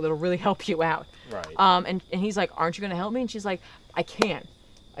 Right. That'll really help you out. Right. And he's like, aren't you going to help me? And she's like, I can't.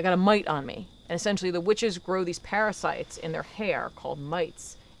 I got a mite on me. And essentially the witches grow these parasites in their hair called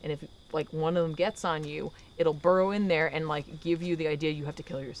mites. And if like one of them gets on you, it'll burrow in there and like give you the idea you have to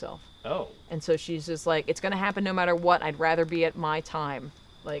kill yourself. Oh. And so she's just like, it's going to happen no matter what. I'd rather be at my time,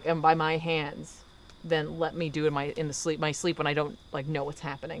 like, and by my hands than let me do it my sleep when I don't like know what's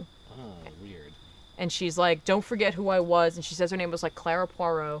happening. Oh, weird. And she's like, don't forget who I was. And she says her name was like Clara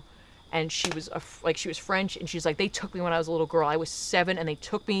Poirot. And she was she was French. And she's like, they took me when I was a little girl. I was 7 and they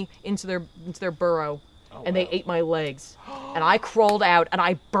took me into their burrow and they wow. ate my legs. And I crawled out and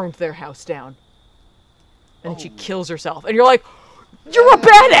I burnt their house down. And then she kills herself. And you're like, you're a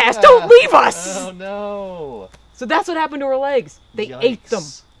badass. Don't leave us. Oh no. So that's what happened to her legs. They ate them.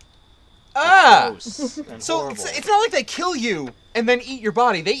 Yikes. Ah! Gross and So horrible. it's not like they kill you and then eat your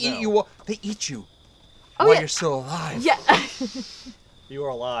body. They eat No. you. They eat you Oh, while yeah. you're still alive. Yeah. You are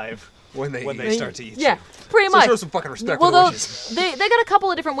alive. when they start to eat Yeah, you. pretty So much. show some fucking respect well, for the they'll- witches. they got a couple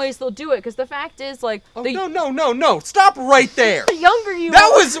of different ways they'll do it, because the fact is, like, Oh, the no! Stop right there. younger you That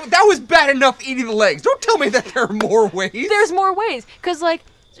are, was bad enough eating the legs. Don't tell me that there are more ways. there's more ways, because, like,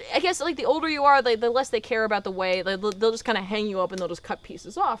 I guess, like, the older you are, the less they care about the way. They'll just kind of hang you up and they'll just cut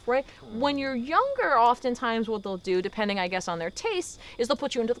pieces off, right? When you're younger, oftentimes what they'll do, depending, I guess, on their taste, is they'll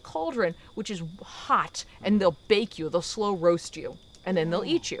put you into the cauldron, which is hot, and they'll bake you, they'll slow roast you, and then they'll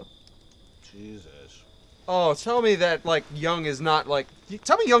eat you. Jesus. Oh, tell me that, like, Young is not, like...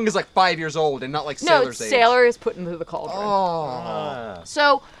 Tell me Young is, like, 5 years old and not, like, Sailor's age. Sailor is put into the cauldron. Oh.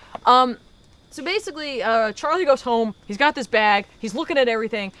 So basically, Charlie goes home. He's got this bag. He's looking at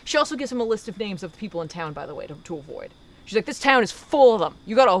everything. She also gives him a list of names of the people in town, by the way, to avoid. She's like, this town is full of them.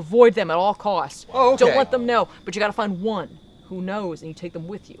 You got to avoid them at all costs. Oh, okay. Don't let them know. But you got to find one who knows, and you take them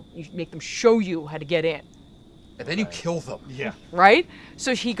with you. You make them show you how to get in. And then you kill them. Yeah. Right?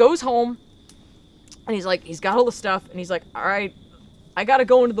 So he goes home, and he's like, he's got all the stuff, and he's like, all right, I gotta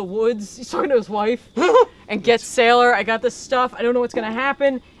go into the woods. He's talking to his wife, and get Sailor. I got this stuff. I don't know what's gonna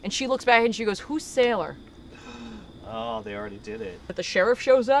happen. And she looks back and she goes, who's Sailor? Oh, they already did it. But the sheriff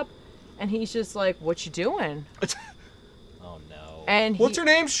shows up, and he's just like, what you doing? Oh no. And What's her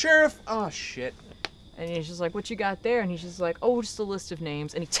name, Sheriff? Oh, shit. And he's just like, what you got there? And he's just like, oh, just a list of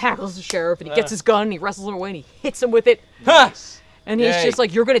names. And he tackles the sheriff, and he gets his gun, and he wrestles him away, and he hits him with it. Ha! And he's Yay. just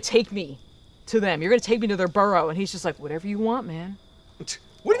like, you're gonna take me to them. You're gonna take me to their burrow. And he's just like, whatever you want, man.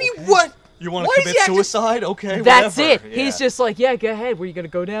 What do you mean, what? You want Why to is commit he acting- suicide? Okay, That's whatever. it. He's just like, yeah, go ahead. Were you gonna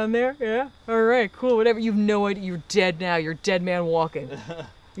go down there? Yeah. All right, cool. Whatever. You've no idea. You're dead now. You're a dead man walking.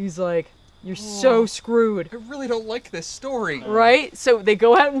 He's like, you're so screwed. I really don't like this story. Right? So they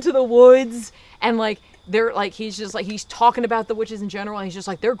go out into the woods, and like they're like, he's just like, he's talking about the witches in general, and he's just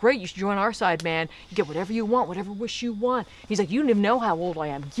like, they're great. You should join our side, man. You get whatever you want, whatever wish you want. He's like, you don't even know how old I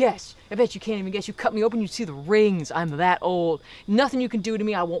am. Yes. I bet you can't even guess. You cut me open, you see the rings. I'm that old. Nothing you can do to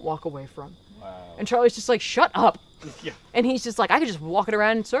me I won't walk away from. Wow. And Charlie's just like, shut up. Yeah. And he's just like, I could just walk it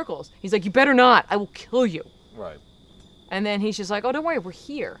around in circles. He's like, you better not. I will kill you. Right. And then he's just like, oh, don't worry, we're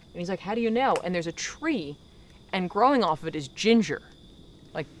here. And he's like, how do you know? And there's a tree, and growing off of it is ginger,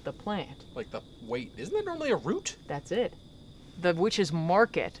 like the plant. Like wait, isn't that normally a root? That's it. The witches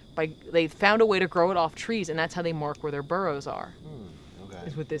mark it they found a way to grow it off trees, and that's how they mark where their burrows are. Okay.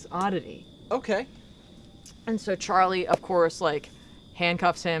 Is with this oddity. Okay. And so Charlie, of course, like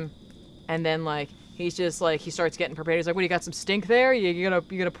handcuffs him, and then like he's just like, he starts getting prepared. He's like, what, you got some stink there? You gonna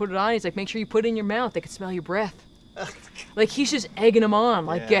put it on? He's like, make sure you put it in your mouth. They can smell your breath. Like, he's just egging him on.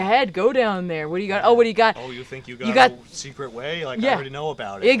 Like, go ahead, go down there. What do you got? Oh, what do you got? Oh, you think you You got got- a secret way? Like, Yeah. I already know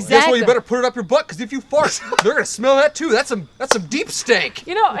about it. Exactly. Guess what? You better put it up your butt, because if you fart, they're gonna smell that too. That's some deep stank.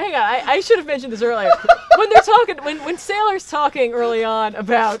 You know, hang on. I should have mentioned this earlier. When they're talking, when Sailor's talking early on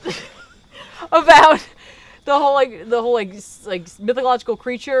about the whole mythological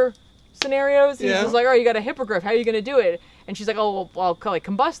creature scenarios, he's Yeah. just like, oh, you got a hippogriff. How are you gonna do it? And she's like, oh, well, I'll like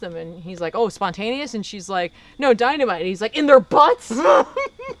combust them. And he's like, oh, spontaneous. And she's like, no, dynamite. And he's like, in their butts.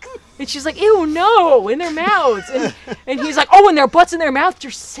 And she's like, ew, no, in their mouths. And he's like, oh, in their butts, in their mouths.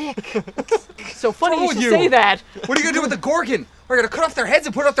 You're sick. So funny wrong you with should you? say that. What are you gonna do with the Gorgon? We're gonna cut off their heads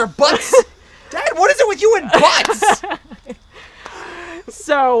and put it up their butts? Dad, what is it with you and butts?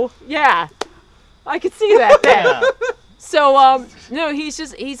 So, yeah, I could see that then. Yeah. So, no,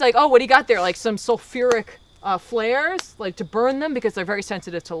 he's like, oh, what do you got there? Like some sulfuric flares, like to burn them because they're very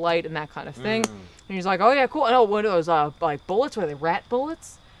sensitive to light and that kind of thing. And he's like, oh, yeah, cool. And oh, what are those, like bullets? What are they, rat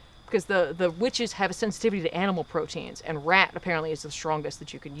bullets? Because the witches have a sensitivity to animal proteins, and rat apparently is the strongest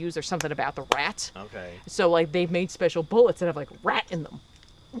that you can use. There's something about the rat. Okay. So, like, they've made special bullets that have, like, rat in them.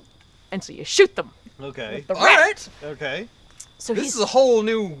 And so you shoot them. Okay. The All rat. right. Okay. So This he's is a whole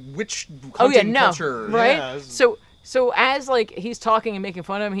new witch Oh yeah, hunting no, culture. right? Yeah, this is- So as like he's talking and making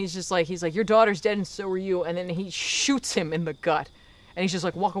fun of him, he's like, your daughter's dead and so are you, and then he shoots him in the gut, and he's just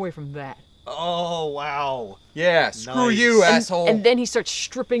like, walk away from that. Oh, wow. Yeah, screw Nice. you, And- asshole. And then he starts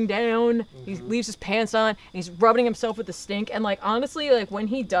stripping down. He leaves his pants on, and he's rubbing himself with the stink. And like honestly, like when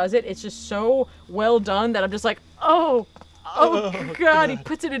he does it, it's just so well done that I'm just like, oh God, he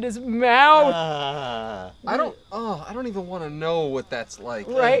puts it in his mouth. I don't even want to know what that's like.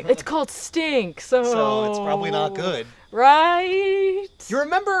 Right? It's called stink, so So it's probably not good. Right? You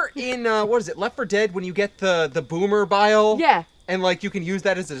remember in what is it, Left 4 Dead, when you get the boomer bile? Yeah. And like you can use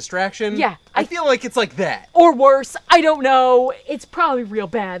that as a distraction? Yeah, I feel like it's like that. Or worse, I don't know. It's probably real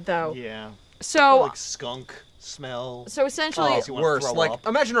bad though. Yeah. So Like skunk smell. so essentially, Oh, you wanna Worse. throw Like up?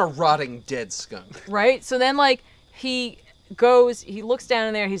 imagine a rotting dead skunk. right? So then like he looks down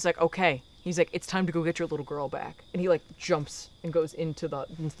in there, he's like, okay, He's like, it's time to go get your little girl back. And he like jumps and goes into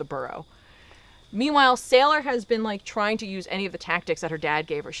the burrow. Meanwhile, Sailor has been like trying to use any of the tactics that her dad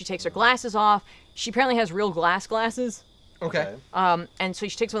gave her. She takes her glasses off. She apparently has real glasses. Okay. And so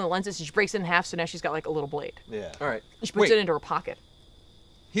she takes one of the lenses and she breaks it in half, so now she's got like a little blade. Yeah. All right. She puts it into her pocket.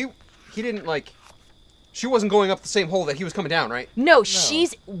 He didn't like. She wasn't going up the same hole that he was coming down, right? No,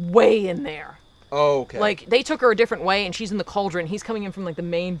 she's way in there. Oh, okay. Like, they took her a different way, and she's in the cauldron. He's coming in from, like, the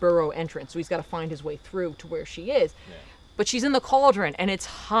main burrow entrance, so he's got to find his way through to where she is. Yeah. But she's in the cauldron, and it's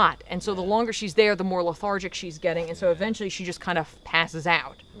hot, and so the longer she's there, the more lethargic she's getting, and so eventually she just kind of passes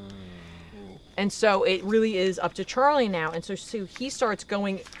out. And so it really is up to Charlie now, and so he starts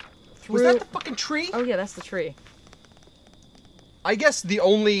going through... Was that the fucking tree? Oh, yeah, that's the tree. I guess the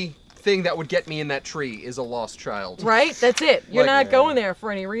only thing that would get me in that tree is a lost child. Right? That's it. You're Like, not going there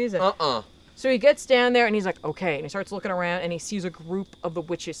for any reason. So he gets down there and he's like, okay. And he starts looking around and he sees a group of the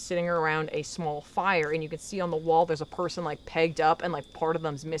witches sitting around a small fire. And you can see on the wall there's a person like pegged up and like part of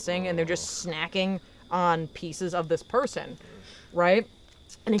them's missing. And they're just snacking on pieces of this person. Right?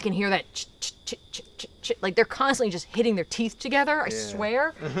 And you can hear that like they're constantly just hitting their teeth together, I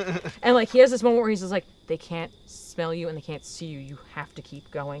swear. And like he has this moment where he's just like, they can't smell you and they can't see you. You have to keep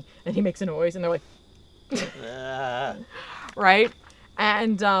going. And he makes a noise and they're like, right?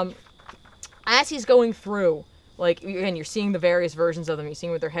 And as he's going through, like, again, you're seeing the various versions of them. You're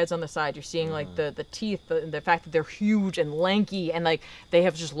seeing with their heads on the side. You're seeing, like, the teeth, the fact that they're huge and lanky, and, like, they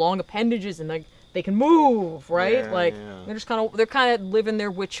have just long appendages, and, like, they can move, right? They're just they're kind of living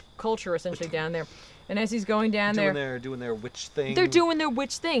their witch culture, essentially, down there. And as he's going down there... Doing their witch thing. They're doing their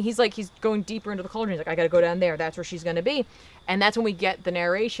witch thing. He's going deeper into the cauldron. He's like, I gotta go down there. That's where she's gonna be. And that's when we get the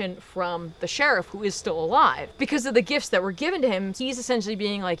narration from the sheriff, who is still alive. Because of the gifts that were given to him, he's essentially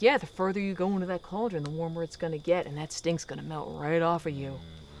being like, yeah, the further you go into that cauldron, the warmer it's gonna get, and that stink's gonna melt right off of you.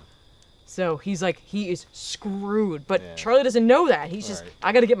 So he's like, he is screwed. But Charlie doesn't know that. He's just,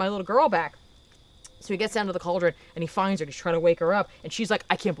 I gotta get my little girl back. So he gets down to the cauldron, and he finds her, and he's trying to wake her up, and she's like,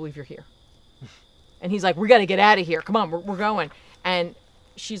 I can't believe you're here. And he's like, we got to get out of here. Come on, we're going. And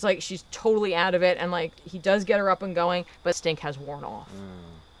she's like, she's totally out of it. And like, he does get her up and going, but stink has worn off.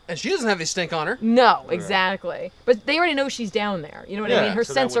 And she doesn't have any stink on her. No, exactly. But they already know she's down there. You know what I mean? Her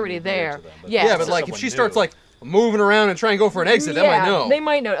so scent's already there. Them, yeah, but like if she starts like moving around and trying to go for an exit, they might know. They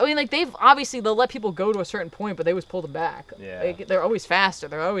might know. I mean, like they'll let people go to a certain point, but they always pull them back. Yeah. They're always faster.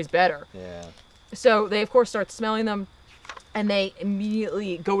 They're always better. Yeah. So they, of course, start smelling them. And they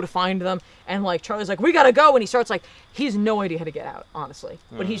immediately go to find them, and like Charlie's like, we gotta go, and he starts like, he has no idea how to get out, honestly.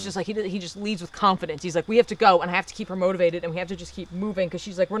 But he's just like, he just leads with confidence. He's like, we have to go, and I have to keep her motivated, and we have to just keep moving, because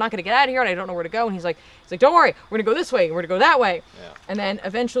she's like, we're not gonna get out of here, and I don't know where to go. And he's like, don't worry, we're gonna go this way, and we're gonna go that way. Yeah. And then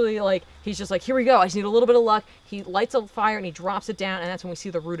eventually, like, he's just like, here we go. I just need a little bit of luck. He lights a fire and he drops it down, and that's when we see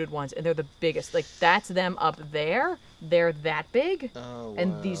the rooted ones, and they're the biggest. Like, that's them up there. They're that big,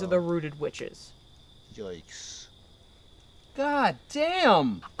 and these are the rooted witches. Yikes. God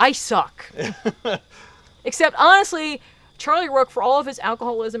damn. I suck. Except, honestly, Charlie Rook, for all of his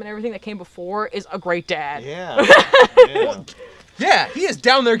alcoholism and everything that came before, is a great dad. Yeah. Yeah, he is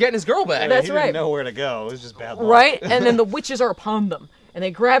down there getting his girl back. That's he right. Didn't know where to go. It was just bad luck. Right? And then the witches are upon them. And they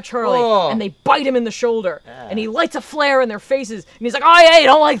grab Charlie, and they bite him in the shoulder. And he lights a flare in their faces. And he's like, oh, yeah, you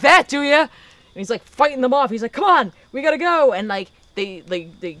don't like that, do you? And he's, like, fighting them off. He's like, come on, we gotta go. And, like, they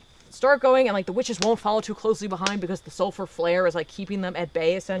start going, and like the witches won't follow too closely behind because the sulfur flare is like keeping them at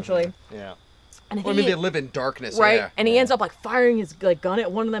bay, essentially. Yeah. And well, I mean, they live in darkness, right? Yeah. And he ends up like firing his like gun at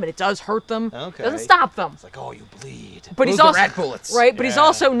one of them, and it does hurt them. Okay. Doesn't stop them. It's like, oh, you bleed. But Those he's are also rat bullets. right. But he's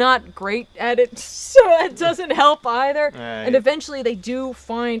also not great at it, so that doesn't help either. Right. And eventually, they do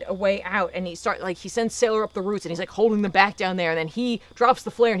find a way out, and he sends Sailor up the roots, and he's like holding them back down there, and then he drops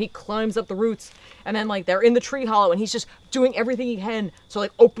the flare and he climbs up the roots, and then like they're in the tree hollow, and he's just doing everything he can to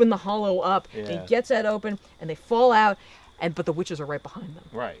like open the hollow up. Yeah. And he gets that open, and they fall out. But the witches are right behind them.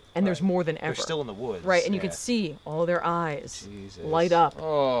 Right. And there's more than ever. They're still in the woods. Right, and you can see all their eyes Jesus. light up.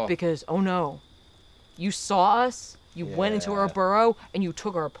 Oh. Because, oh no, you saw us, you went into our burrow, and you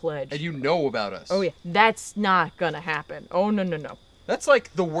took our pledge. And you know about us. Oh yeah, that's not gonna happen. Oh no, no, no. That's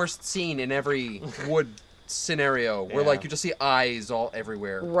like the worst scene in every wood scenario, where like you just see eyes all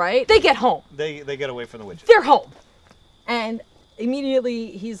everywhere. Right? They get home. They get away from the witches. They're home. And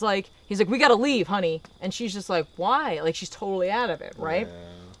immediately he's like, we gotta leave, honey. And she's just like, why? Like, she's totally out of it, right? Yeah.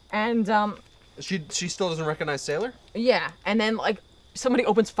 And She still doesn't recognize Sailor? yeah, and then like somebody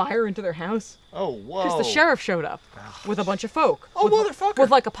opens fire into their house. Oh, whoa. Because the sheriff showed up with a bunch of folk. Oh, motherfucker.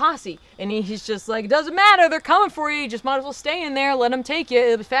 With like a posse. And he's just like, it doesn't matter, they're coming for you. You just might as well stay in there, let them take you.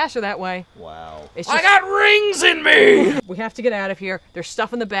 It'll be faster that way. Wow. It's just, I got rings in me! we have to get out of here. There's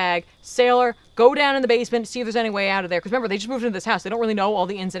stuff in the bag. Sailor, go down in the basement, see if there's any way out of there. Because remember, they just moved into this house. They don't really know all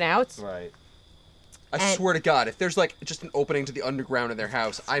the ins and outs. Right. I swear to God, if there's like just an opening to the underground in their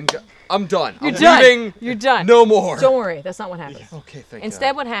house, I'm done. I'm You're done. leaving. You're done. No more. Don't worry, that's not what happens. Okay, thank Instead,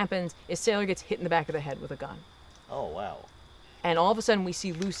 God. what happens is Sailor gets hit in the back of the head with a gun. Oh, wow. And all of a sudden, we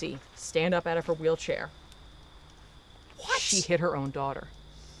see Lucy stand up out of her wheelchair. What? She hit her own daughter.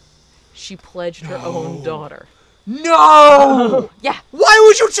 She pledged her own daughter. No! Yeah. Why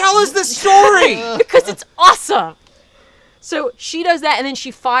would you tell us this story? Because it's awesome. So she does that, and then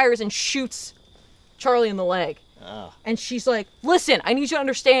she fires and shoots Charlie in the leg. Oh. And she's like, listen, I need you to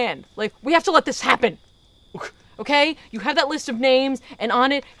understand. Like, we have to let this happen. Okay? You have that list of names, and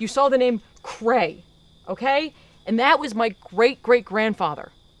on it, you saw the name Cray. Okay? And that was my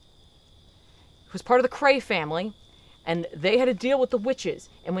great-great-grandfather. He was part of the Cray family, and they had to deal with the Wytches.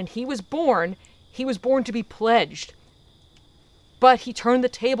 And when he was born to be pledged. But he turned the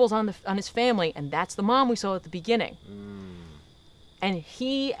tables on his family, and that's the mom we saw at the beginning. And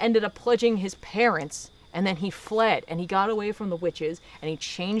he ended up pledging his parents, and then he fled, and he got away from the Wytches, and he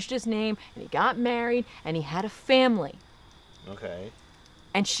changed his name, and he got married, and he had a family. Okay.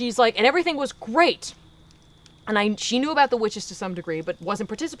 And she's like, and everything was great. And she knew about the Wytches to some degree, but wasn't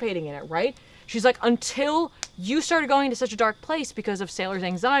participating in it, right? She's like, until you started going to such a dark place because of Sailor's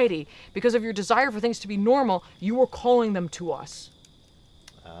anxiety, because of your desire for things to be normal, you were calling them to us.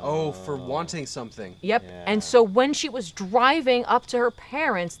 Oh, for wanting something. Yep. Yeah. And so when she was driving up to her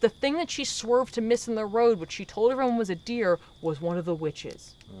parents, the thing that she swerved to miss in the road, which she told everyone was a deer, was one of the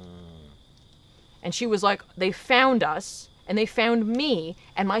Wytches. And she was like, they found us, and they found me,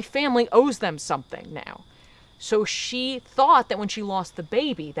 and my family owes them something now. So she thought that when she lost the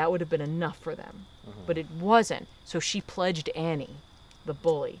baby, that would have been enough for them. But it wasn't. So she pledged Annie, the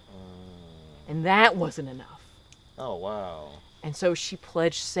bully. And that wasn't enough. Oh, wow. And so she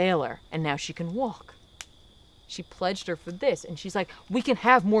pledged Sailor, and now she can walk. She pledged her for this, and she's like, we can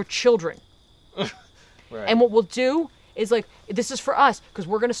have more children. Right. And what we'll do is like, this is for us, because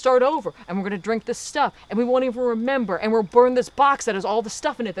we're going to start over, and we're going to drink this stuff, and we won't even remember, and we'll burn this box that has all the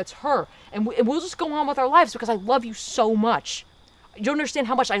stuff in it that's her. And we'll just go on with our lives, because I love you so much. You don't understand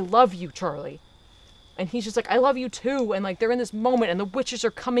how much I love you, Charlie. And he's just like, I love you too. And like, they're in this moment, and the Wytches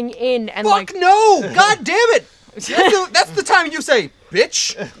are coming in, and Fuck like, no! God damn it! That's the time you say,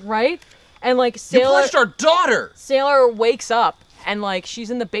 bitch! right? And like, You Sailor... pledged our daughter! Sailor wakes up, and like, she's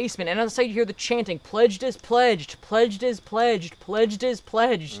in the basement, and on the side you hear the chanting, pledged is pledged, pledged is pledged, pledged is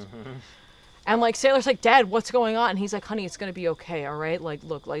pledged. And like, Sailor's like, Dad, what's going on? And he's like, honey, it's gonna be okay, all right? Like,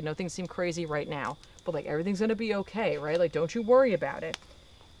 look, like, no, things seem crazy right now, but like, everything's gonna be okay, right? Like, don't you worry about it.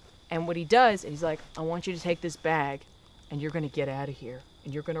 And what he does, he's like, I want you to take this bag, and you're gonna get out of here,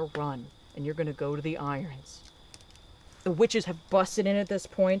 and you're gonna run, and you're gonna go to the irons. The Wytches have busted in at this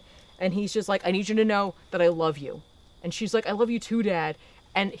point, and he's just like, I need you to know that I love you. And she's like, I love you too, Dad.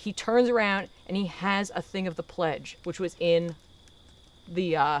 And he turns around, and he has a thing of the pledge, which was in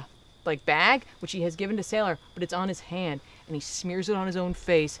the, like, bag, which he has given to Sailor, but it's on his hand. And he smears it on his own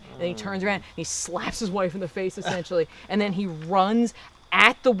face, and he turns around, and he slaps his wife in the face, essentially. And then he runs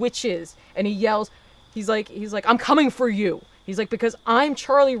at the Wytches, and he yells, he's like, I'm coming for you. He's like, because I'm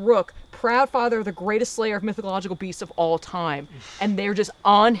Charlie Rook, proud father of the greatest slayer of mythological beasts of all time. And they're just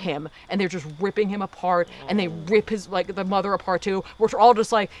on him, and they're just ripping him apart, and they rip his, like, the mother apart too. We're all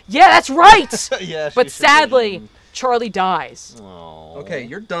just like, yeah, that's right! Yeah, but sadly, Charlie dies. Oh. Okay,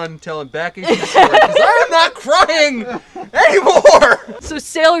 you're done telling Becky's story, because I'm not crying anymore! So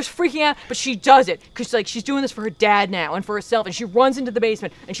Sailor's freaking out, but she does it, because like, she's doing this for her dad now, and for herself, and she runs into the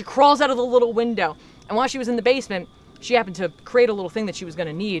basement, and she crawls out of the little window. And while she was in the basement, she happened to create a little thing that she was going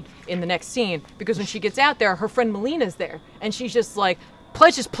to need in the next scene, because when she gets out there, her friend Melina's there, and she's just like,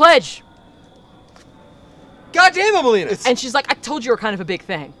 pledge is pledge! God damn it, Melina! And she's like, I told you were kind of a big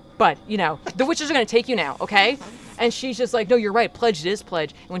thing, but, you know, the Wytches are going to take you now, okay? And she's just like, no, you're right, pledge is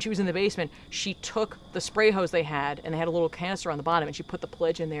pledge. And when she was in the basement, she took the spray hose they had, and they had a little canister on the bottom, and she put the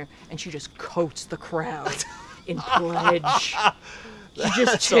pledge in there, and she just coats the crowd in pledge.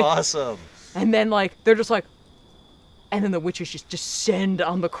 That's awesome. And then, like, they're just like, and then the Wytches just descend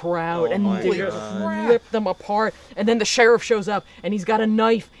on the crowd, Oh and my they just God. rip them apart. And then the sheriff shows up, and he's got a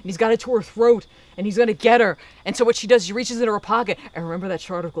knife, and he's got it to her throat, and he's gonna get her. And so what she does, she reaches into her pocket, and remember that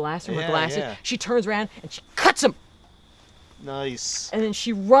shard of glass from her Yeah, glasses? yeah. She turns around, and she cuts him Nice. And then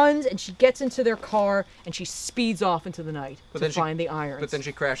she runs and she gets into their car and she speeds off into the night to find the irons. But then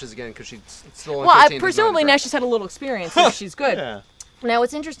she crashes again because she's still on Well, 15, presumably now she's had a little experience, so she's good. Yeah. Now,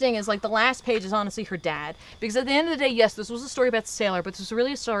 what's interesting is, like, the last page is honestly her dad. Because at the end of the day, yes, this was a story about Sailor, but this was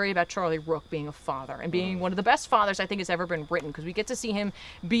really a story about Charlie Rook being a father and being one of the best fathers I think has ever been written. Because we get to see him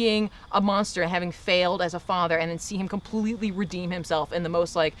being a monster and having failed as a father, and then see him completely redeem himself in the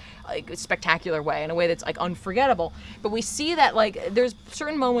most, like spectacular way, in a way that's, like, unforgettable. But we see that, like, there's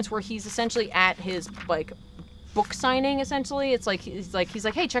certain moments where he's essentially at his, like, book signing, essentially. It's like he's like,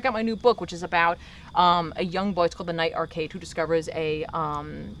 hey, check out my new book, which is about a young boy. It's called The Night Arcade, who discovers a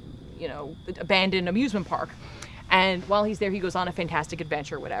abandoned amusement park. And while he's there, he goes on a fantastic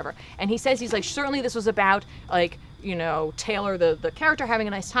adventure or whatever. And he says, he's like, certainly this was about, like, Taylor, the character, having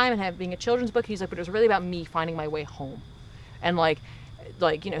a nice time and having a children's book. He's like, but it was really about me finding my way home. And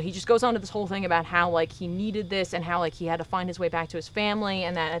he just goes on to this whole thing about how, like, he needed this and how, like, he had to find his way back to his family,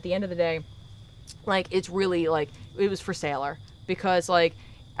 and that at the end of the day, like, it's really, like, it was for Sailor, because, like,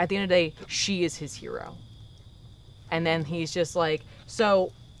 at the end of the day, she is his hero. And then he's just like,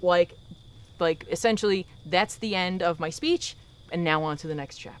 so, like essentially, that's the end of my speech, and now on to the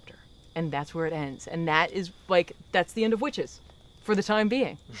next chapter. And that's where it ends. And that is, like, that's the end of Wytches, for the time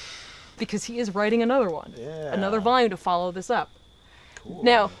being. Because he is writing another one. Yeah. Another volume to follow this up. Cool.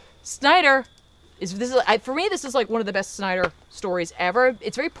 Now, Snyder... for me, this is like one of the best Snyder stories ever.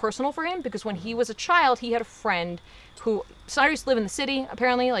 It's very personal for him because when he was a child, he had a friend who Snyder used to live in the city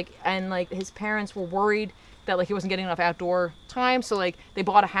apparently, and his parents were worried that, like, he wasn't getting enough outdoor time, so, like, they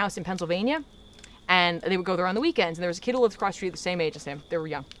bought a house in Pennsylvania, and they would go there on the weekends. And there was a kid who lived across the street the same age as him. They were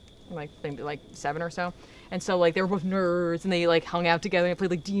young, maybe 7 or so, and so, like, they were both nerds, and they, like, hung out together and played,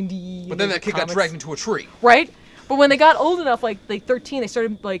 like, D&D. But then that kid got dragged into a tree. Right, but when they got old enough, like 13, they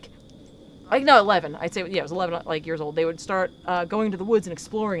started 11. I'd say, yeah, it was 11 years old. They would start going to the woods and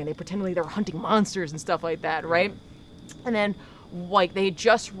exploring, and they pretended like they were hunting monsters and stuff like that, right? And then, like, they had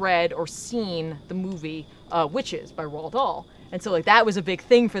just read or seen the movie Wytches by Roald Dahl. And so, like, that was a big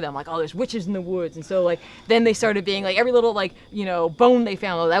thing for them. Like, oh, there's witches in the woods. And so, like, then they started being, like, every little, like, bone they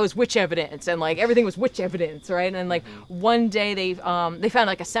found, oh, that was witch evidence. And, like, everything was witch evidence, right? And, like, one day they found,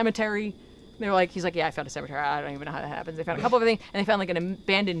 like, a cemetery. They were like, he's like, yeah, I found a cemetery. I don't even know how that happens. They found a couple of things, and they found, like, an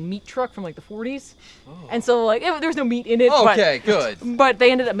abandoned meat truck from, like, the 40s. Oh. And so, like, there was no meat in it. Okay, good. But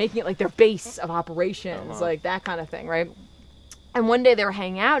they ended up making it, like, their base of operations, like, that kind of thing, right? And one day they were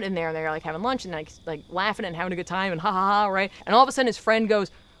hanging out in there, and they were, like, having lunch and, like laughing and having a good time and ha ha ha, right? And all of a sudden his friend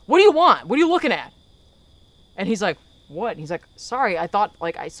goes, what do you want? What are you looking at? And he's like, what? And he's like, sorry, I thought,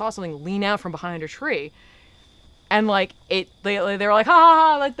 like, I saw something lean out from behind a tree. And, like, they were like, ha ha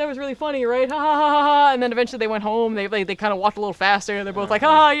ha, like, that was really funny, right? Ha ha ha ha. And then eventually they went home. They kind of walked a little faster. And they're both like, ha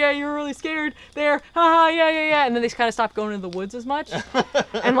ha, yeah, you were really scared there. Ha ha, yeah, yeah, yeah. And then they kind of stopped going into the woods as much.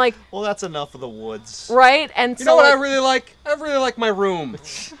 And, like, well, that's enough of the woods. Right? And you know what I really like? I really like my room.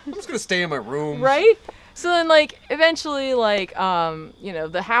 I'm just going to stay in my room. Right? So then, like, eventually, like,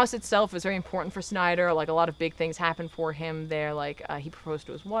 the house itself is very important for Snyder. Like, a lot of big things happen for him there. Like, he proposed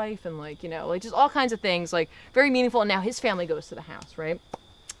to his wife and, like, just all kinds of things, like, very meaningful. And now his family goes to the house, right?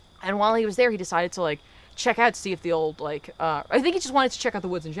 And while he was there, he decided to, like, check out to see if the old, like, I think he just wanted to check out the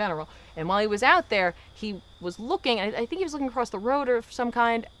woods in general. And while he was out there, he was looking, I think he was looking across the road or some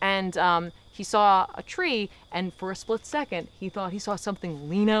kind, and he saw a tree, and for a split second, he thought he saw something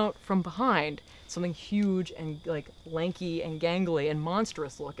lean out from behind. Something huge and, like, lanky and gangly and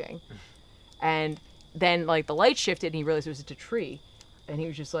monstrous looking. And then, like, the light shifted and he realized it was a tree. And he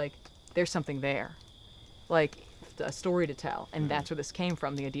was just like, there's something there. Like, a story to tell. And that's where this came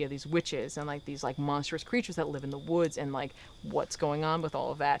from, the idea of these witches and, like, these, like, monstrous creatures that live in the woods and, like, what's going on with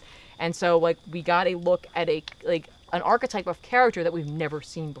all of that. And so, like, we got a look at an archetype of character that we've never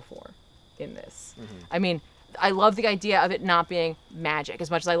seen before in this. I mean, I love the idea of it not being magic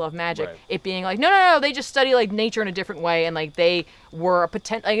as much as I love magic. Right. It being like, no, they just study, like, nature in a different way, and, like, they were a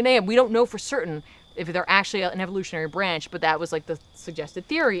potential, like, we don't know for certain if they're actually an evolutionary branch, but that was, like, the suggested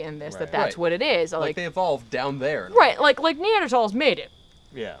theory in this, that's what it is. Like, they evolved down there. Right, like Neanderthals made it.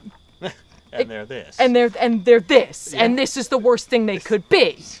 Yeah. And they're this. And they're this. Yeah. And this is the worst thing they could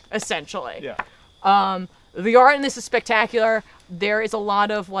be, essentially. Yeah. The art in this is spectacular. There is a lot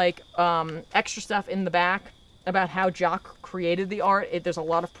of, like, extra stuff in the back about how Jock created the art. There's a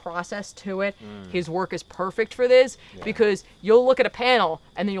lot of process to it. His work is perfect for this because you'll look at a panel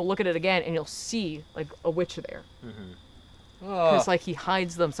and then you'll look at it again and you'll see, like, a witch there. Because, like, he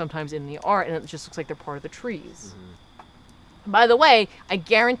hides them sometimes in the art and it just looks like they're part of the trees. By the way, I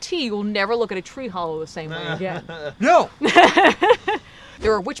guarantee you'll never look at a tree hollow the same way again. No!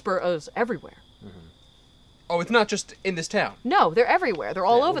 There are witch burrows everywhere. Oh, it's not just in this town. No, they're everywhere. They're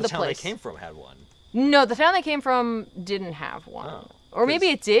all Yeah, over well, the town place. they came from had one. No, the town they came from didn't have one. Oh. Or maybe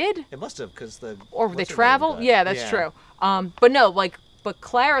it did. It must have, because the... Or they what's her name travel. got- Yeah, that's true. But no, but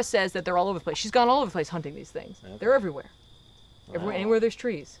Clara says that they're all over the place. She's gone all over the place hunting these things. Okay. They're everywhere. Anywhere there's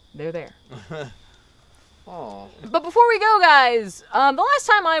trees, they're there. Oh. But before we go, guys, the last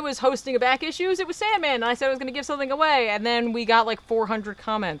time I was hosting a Back Issues, it was Sandman, and I said I was going to give something away, and then we got like 400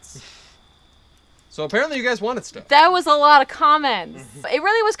 comments. So apparently you guys wanted stuff. That was a lot of comments. It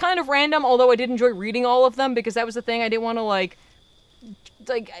really was kind of random, although I did enjoy reading all of them, because that was the thing. I didn't want to, like,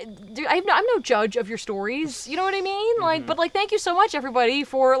 dude, I'm no judge of your stories, you know what I mean? Like, but like, thank you so much, everybody,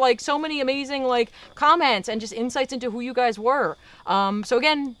 for like so many amazing like comments and just insights into who you guys were. So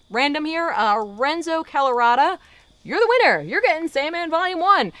again, random here, Renzo Colorado, you're the winner. You're getting Sandman Volume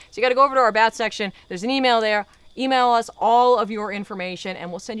 1. So you got to go over to our About section. There's an email there. Email us all of your information, and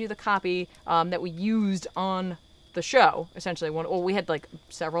we'll send you the copy that we used on the show. Essentially, we had like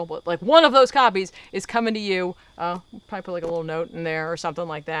several, but like one of those copies is coming to you. We'll probably put like a little note in there or something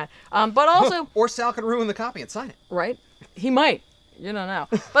like that. But also, Or Sal can ruin the copy and sign it. right? He might. You don't know.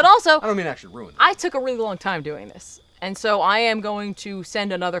 But also, I don't mean actually ruin it. I took a really long time doing this, and so I am going to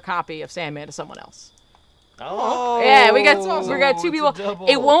send another copy of Sandman to someone else. Oh! Yeah, we got it's two a people. double.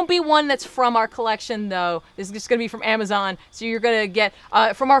 It won't be one that's from our collection though. This is just gonna be from Amazon. So you're gonna get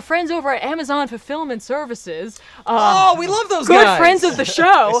from our friends over at Amazon Fulfillment Services. Oh, we love those Good guys. friends of the They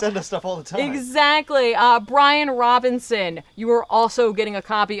show. send us stuff all the time. Exactly. Brian Robinson, you are also getting a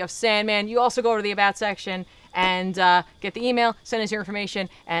copy of Sandman. You also go to the About section and get the email, send us your information,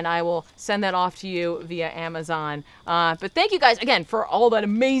 and I will send that off to you via Amazon. But thank you guys, again, for all that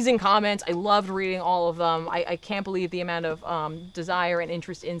amazing comments. I loved reading all of them. I can't believe the amount of desire and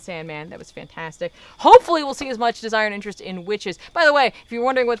interest in Sandman. That was fantastic. Hopefully we'll see as much desire and interest in Wytches. By the way, if you're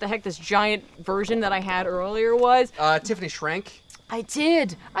wondering what the heck this giant version that I had earlier was, Tiffany shrank. I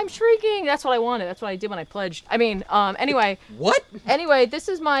did. I'm shrieking. That's what I wanted. That's what I did when I pledged. I mean, anyway. What? Anyway, this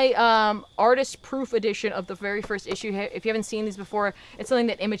is my artist proof edition of the very first issue. If you haven't seen these before, it's something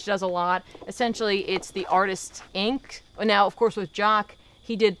that Image does a lot. Essentially, it's the artist's ink. Now, of course, with Jock,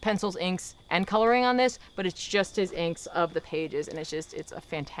 he did pencils, inks, and coloring on this, but it's just his inks of the pages, and it's a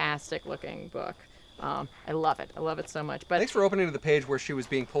fantastic looking book. I love it. I love it so much. But Thanks for opening to the page where she was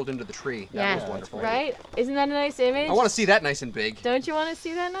being pulled into the tree. That was wonderful. Right? Isn't that a nice image? I want to see that nice and big. Don't you want to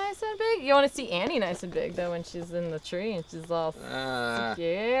see that nice and big? You want to see Annie nice and big, though, when she's in the tree and she's all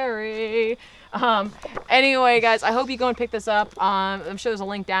scary. Anyway, guys, I hope you go and pick this up. I'm sure there's a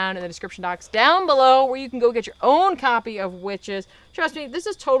link down in the description box down below where you can go get your own copy of Wytches. Trust me, this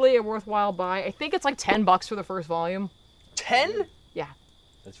is totally a worthwhile buy. I think it's like $10 for the first volume. 10? Yeah.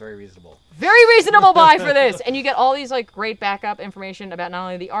 That's very reasonable. Very reasonable buy for this, and you get all these like great backup information about not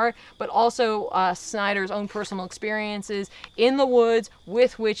only the art but also Snyder's own personal experiences in the woods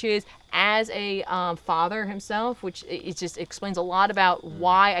with witches as a father himself, which it just explains a lot about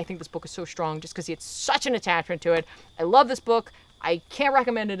why I think this book is so strong, just because he had such an attachment to it. I love this book. I can't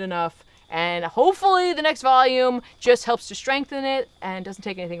recommend it enough, and hopefully the next volume just helps to strengthen it and doesn't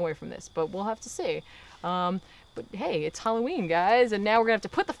take anything away from this, but we'll have to see. But hey, it's Halloween, guys, and now we're gonna have to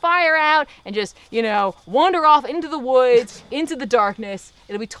put the fire out and just, wander off into the woods, into the darkness.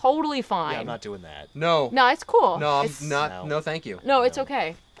 It'll be totally fine. Yeah, I'm not doing that. No. No, it's cool. No, I'm It's- not. No, thank you. No, it's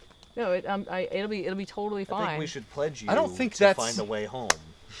okay. No, it'll be totally fine. I think we should pledge you I don't think to that's- find a way home.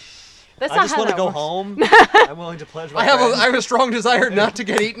 That's I not just how want to that go works. home. I'm willing to pledge my I have friend. a strong desire not to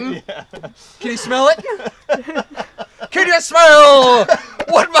get eaten. Can you smell it? Can you smell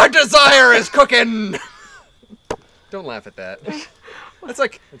what my desire is cooking? Don't laugh at that. That's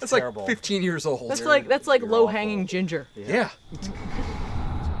like terrible. 15 years old. That's like You're low-hanging ginger. Yeah.